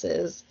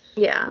places.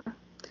 Yeah.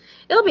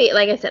 It'll be,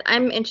 like I said,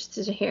 I'm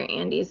interested to hear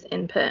Andy's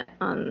input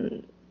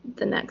on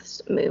the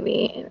next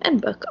movie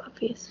and book,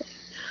 obviously.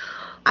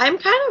 I'm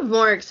kind of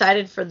more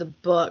excited for the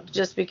book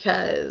just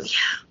because...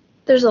 Yeah,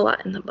 there's a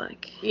lot in the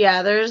book.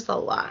 Yeah, there's a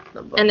lot in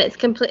the book. And it's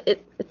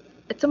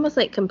it's almost,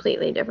 like,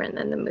 completely different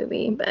than the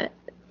movie, but...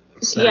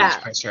 So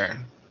sure.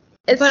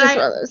 It's just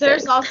one of those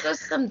there's things. also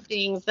some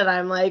things that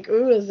I'm like,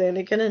 ooh, is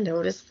Andy gonna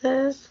notice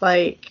this?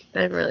 Like,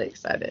 I'm really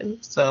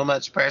excited. So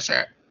much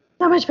pressure.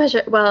 So much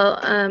pressure.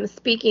 Well,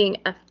 speaking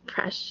of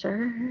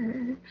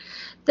pressure,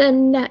 the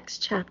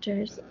next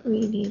chapters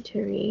we need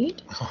to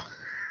read.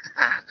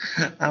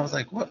 I was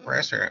like, what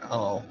pressure?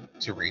 Oh,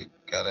 to read.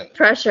 Got it.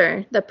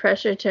 Pressure. The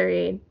pressure to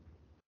read.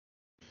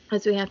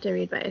 Because we have to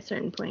read by a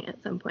certain point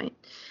at some point.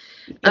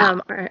 Yeah.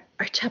 Our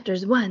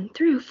chapters 1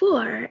 through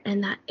 4,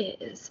 and that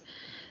is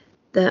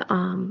the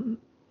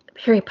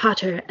Harry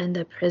Potter and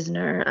the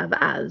Prisoner of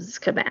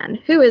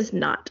Azkaban, who is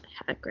not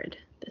Hagrid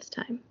this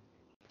time.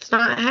 It's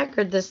not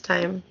Hagrid this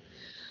time.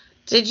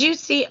 Did you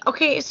see...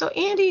 Okay, so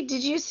Andy,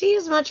 did you see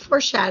as much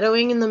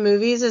foreshadowing in the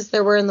movies as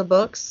there were in the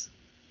books?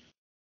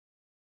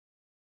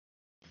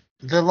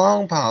 The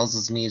long pause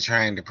is me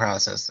trying to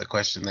process the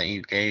question that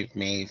you gave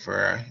me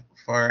for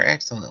our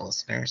excellent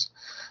listeners.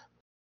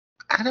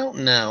 I don't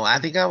know. I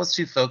think I was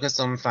too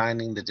focused on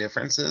finding the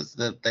differences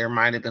that there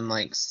might have been,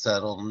 like,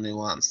 subtle,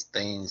 nuanced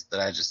things that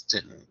I just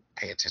didn't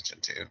pay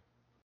attention to.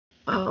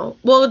 Oh,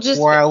 well, just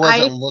Or I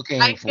wasn't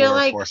looking I for feel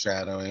like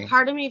foreshadowing.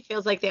 part of me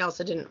feels like they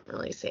also didn't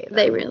really say that.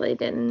 They really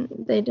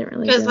didn't. They didn't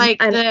really. Because do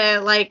like it.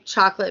 the like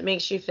chocolate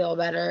makes you feel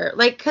better.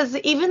 Like, because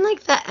even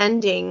like the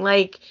ending,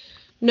 like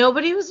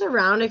nobody was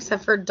around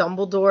except for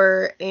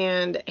Dumbledore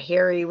and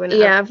Harry when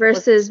Yeah, everyone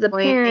was versus the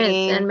parents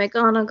explaining. and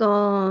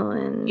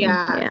McGonagall and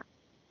Yeah.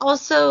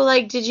 Also,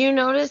 like, did you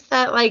notice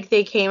that like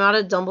they came out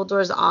of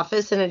Dumbledore's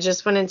office and it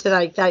just went into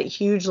like that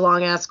huge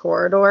long ass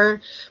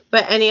corridor?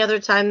 But any other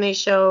time they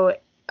show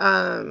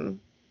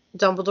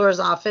Dumbledore's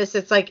office,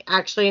 it's like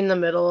actually in the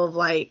middle of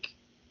like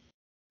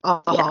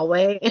a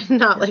hallway and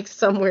not like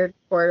some weird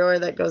corridor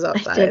that goes I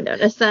outside. did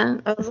notice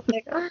that. I was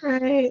like, all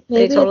right.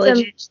 Maybe They totally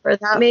it's changed for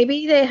that.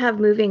 Maybe they have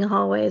moving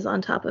hallways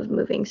on top of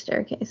moving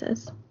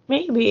staircases.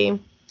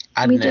 Maybe.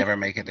 I'd we never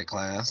make it to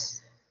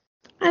class.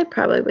 I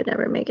probably would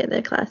never make it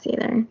to class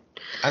either.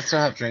 I still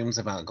have dreams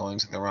about going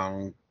to the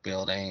wrong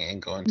building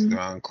and going to the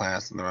wrong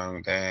class on the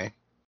wrong day.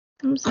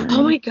 I'm sorry.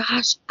 Oh my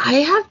gosh. I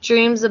have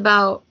dreams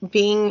about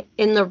being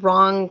in the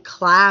wrong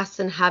class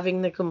and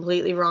having the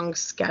completely wrong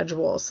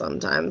schedule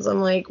sometimes.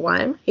 I'm like,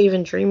 why am I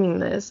even dreaming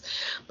this?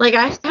 Like,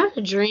 I had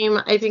a dream,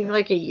 I think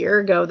like a year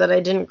ago, that I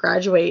didn't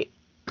graduate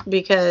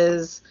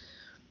because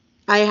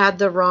I had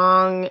the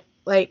wrong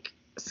like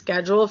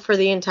schedule for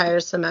the entire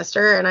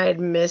semester and I had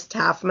missed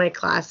half my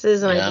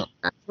classes and I didn't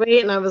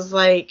graduate, and I was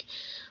like,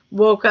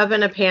 woke up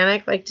in a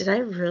panic, like, did I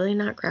really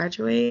not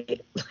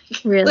graduate?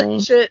 Like, Really?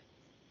 legit.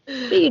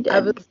 You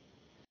did.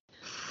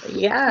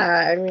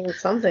 Yeah, I mean,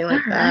 something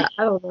like All that. right.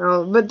 I don't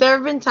know. But there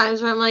have been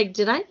times where I'm like,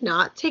 did I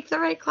not take the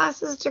right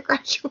classes to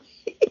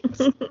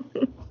graduate?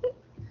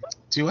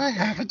 Do I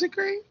have a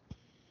degree?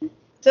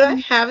 Do I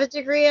have a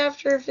degree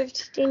after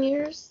 15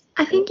 years?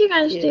 I think you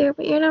guys do,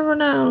 but you never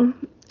know.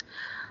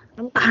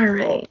 I'm All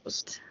right.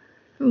 close.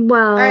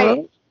 Well, All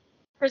right.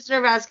 Prisoner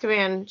of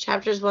Azkaban,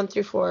 chapters 1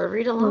 through 4.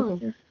 Read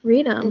along.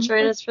 Read them. And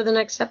join us for the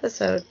next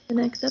episode. The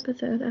next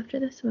episode after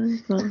this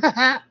one. Well,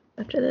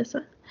 after this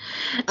one.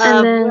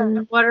 And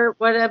then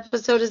what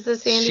episode is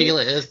this, Andy?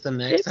 Sheila is the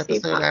next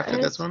episode after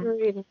this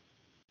one.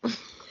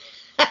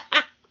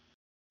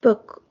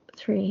 Book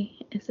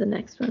 3 is the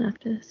next one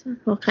after this one.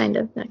 Well, kind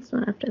of next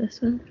one after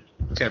this one.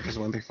 Chapters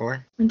 1 through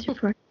 4. 1 through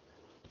 4.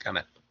 Got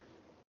it.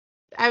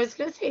 I was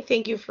going to say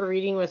thank you for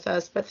reading with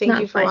us, but thank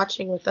you for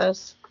watching with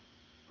us.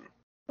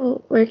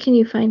 Well, where can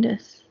you find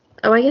us?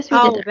 Oh, I guess we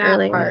did that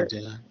earlier. Part.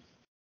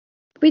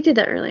 We did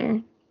that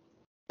earlier.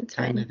 It's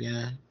kind fine. Of,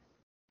 yeah.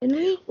 Didn't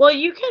we? Well,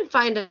 you can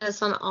find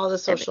us on all the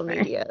social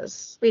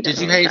medias. Did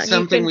you hate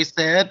something we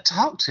said?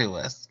 Talk to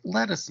us.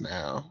 Let us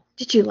know.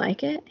 Did you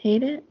like it?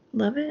 Hate it?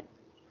 Love it?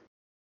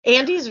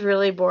 Andy's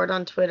really bored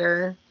on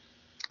Twitter.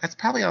 That's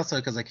probably also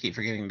because I keep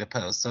forgetting to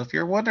post. So if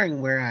you're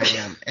wondering where I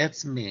am,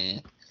 it's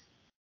me.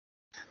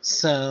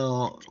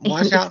 So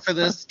watch out for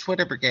this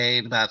Twitter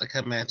brigade about to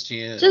come at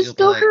you. Just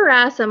go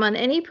harass them on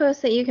any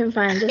post that you can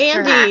find. Just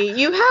Andy,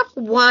 you have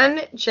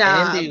one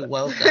job. Andy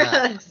woke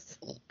up.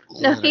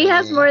 No, he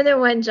has more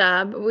than one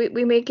job.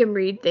 We make him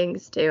read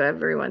things too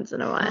every once in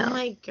a while. Oh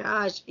my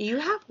gosh, you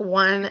have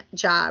one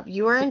job.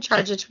 You are in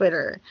charge of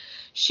Twitter.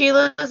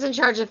 Sheila's in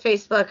charge of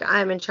Facebook.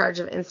 I'm in charge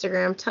of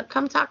Instagram.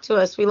 Come talk to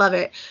us. We love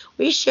it.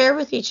 We share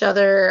with each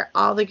other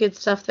all the good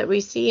stuff that we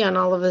see on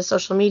all of the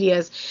social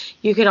medias.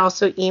 You could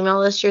also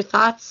email us your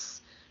thoughts,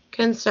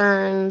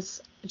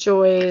 concerns,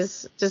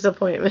 joys,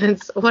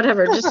 disappointments,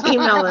 whatever. Just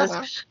email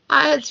us.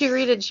 I had to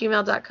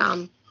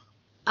read@gmail.com.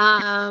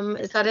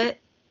 Is that it?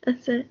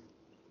 That's it.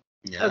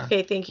 Yeah.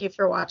 Okay, thank you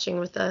for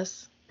watching with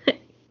us.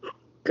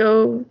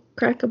 Go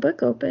crack a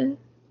book open.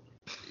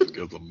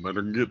 Because I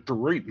better get to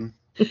reading.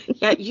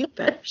 Yeah, you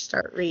better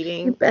start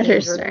reading. You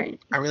better start.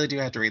 I really do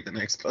have to read the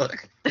next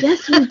book.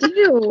 Yes, you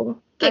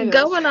do. Get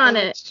going on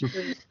it.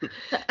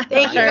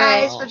 Thank you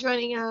guys for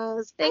joining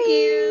us. Thank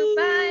you.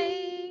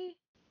 Bye.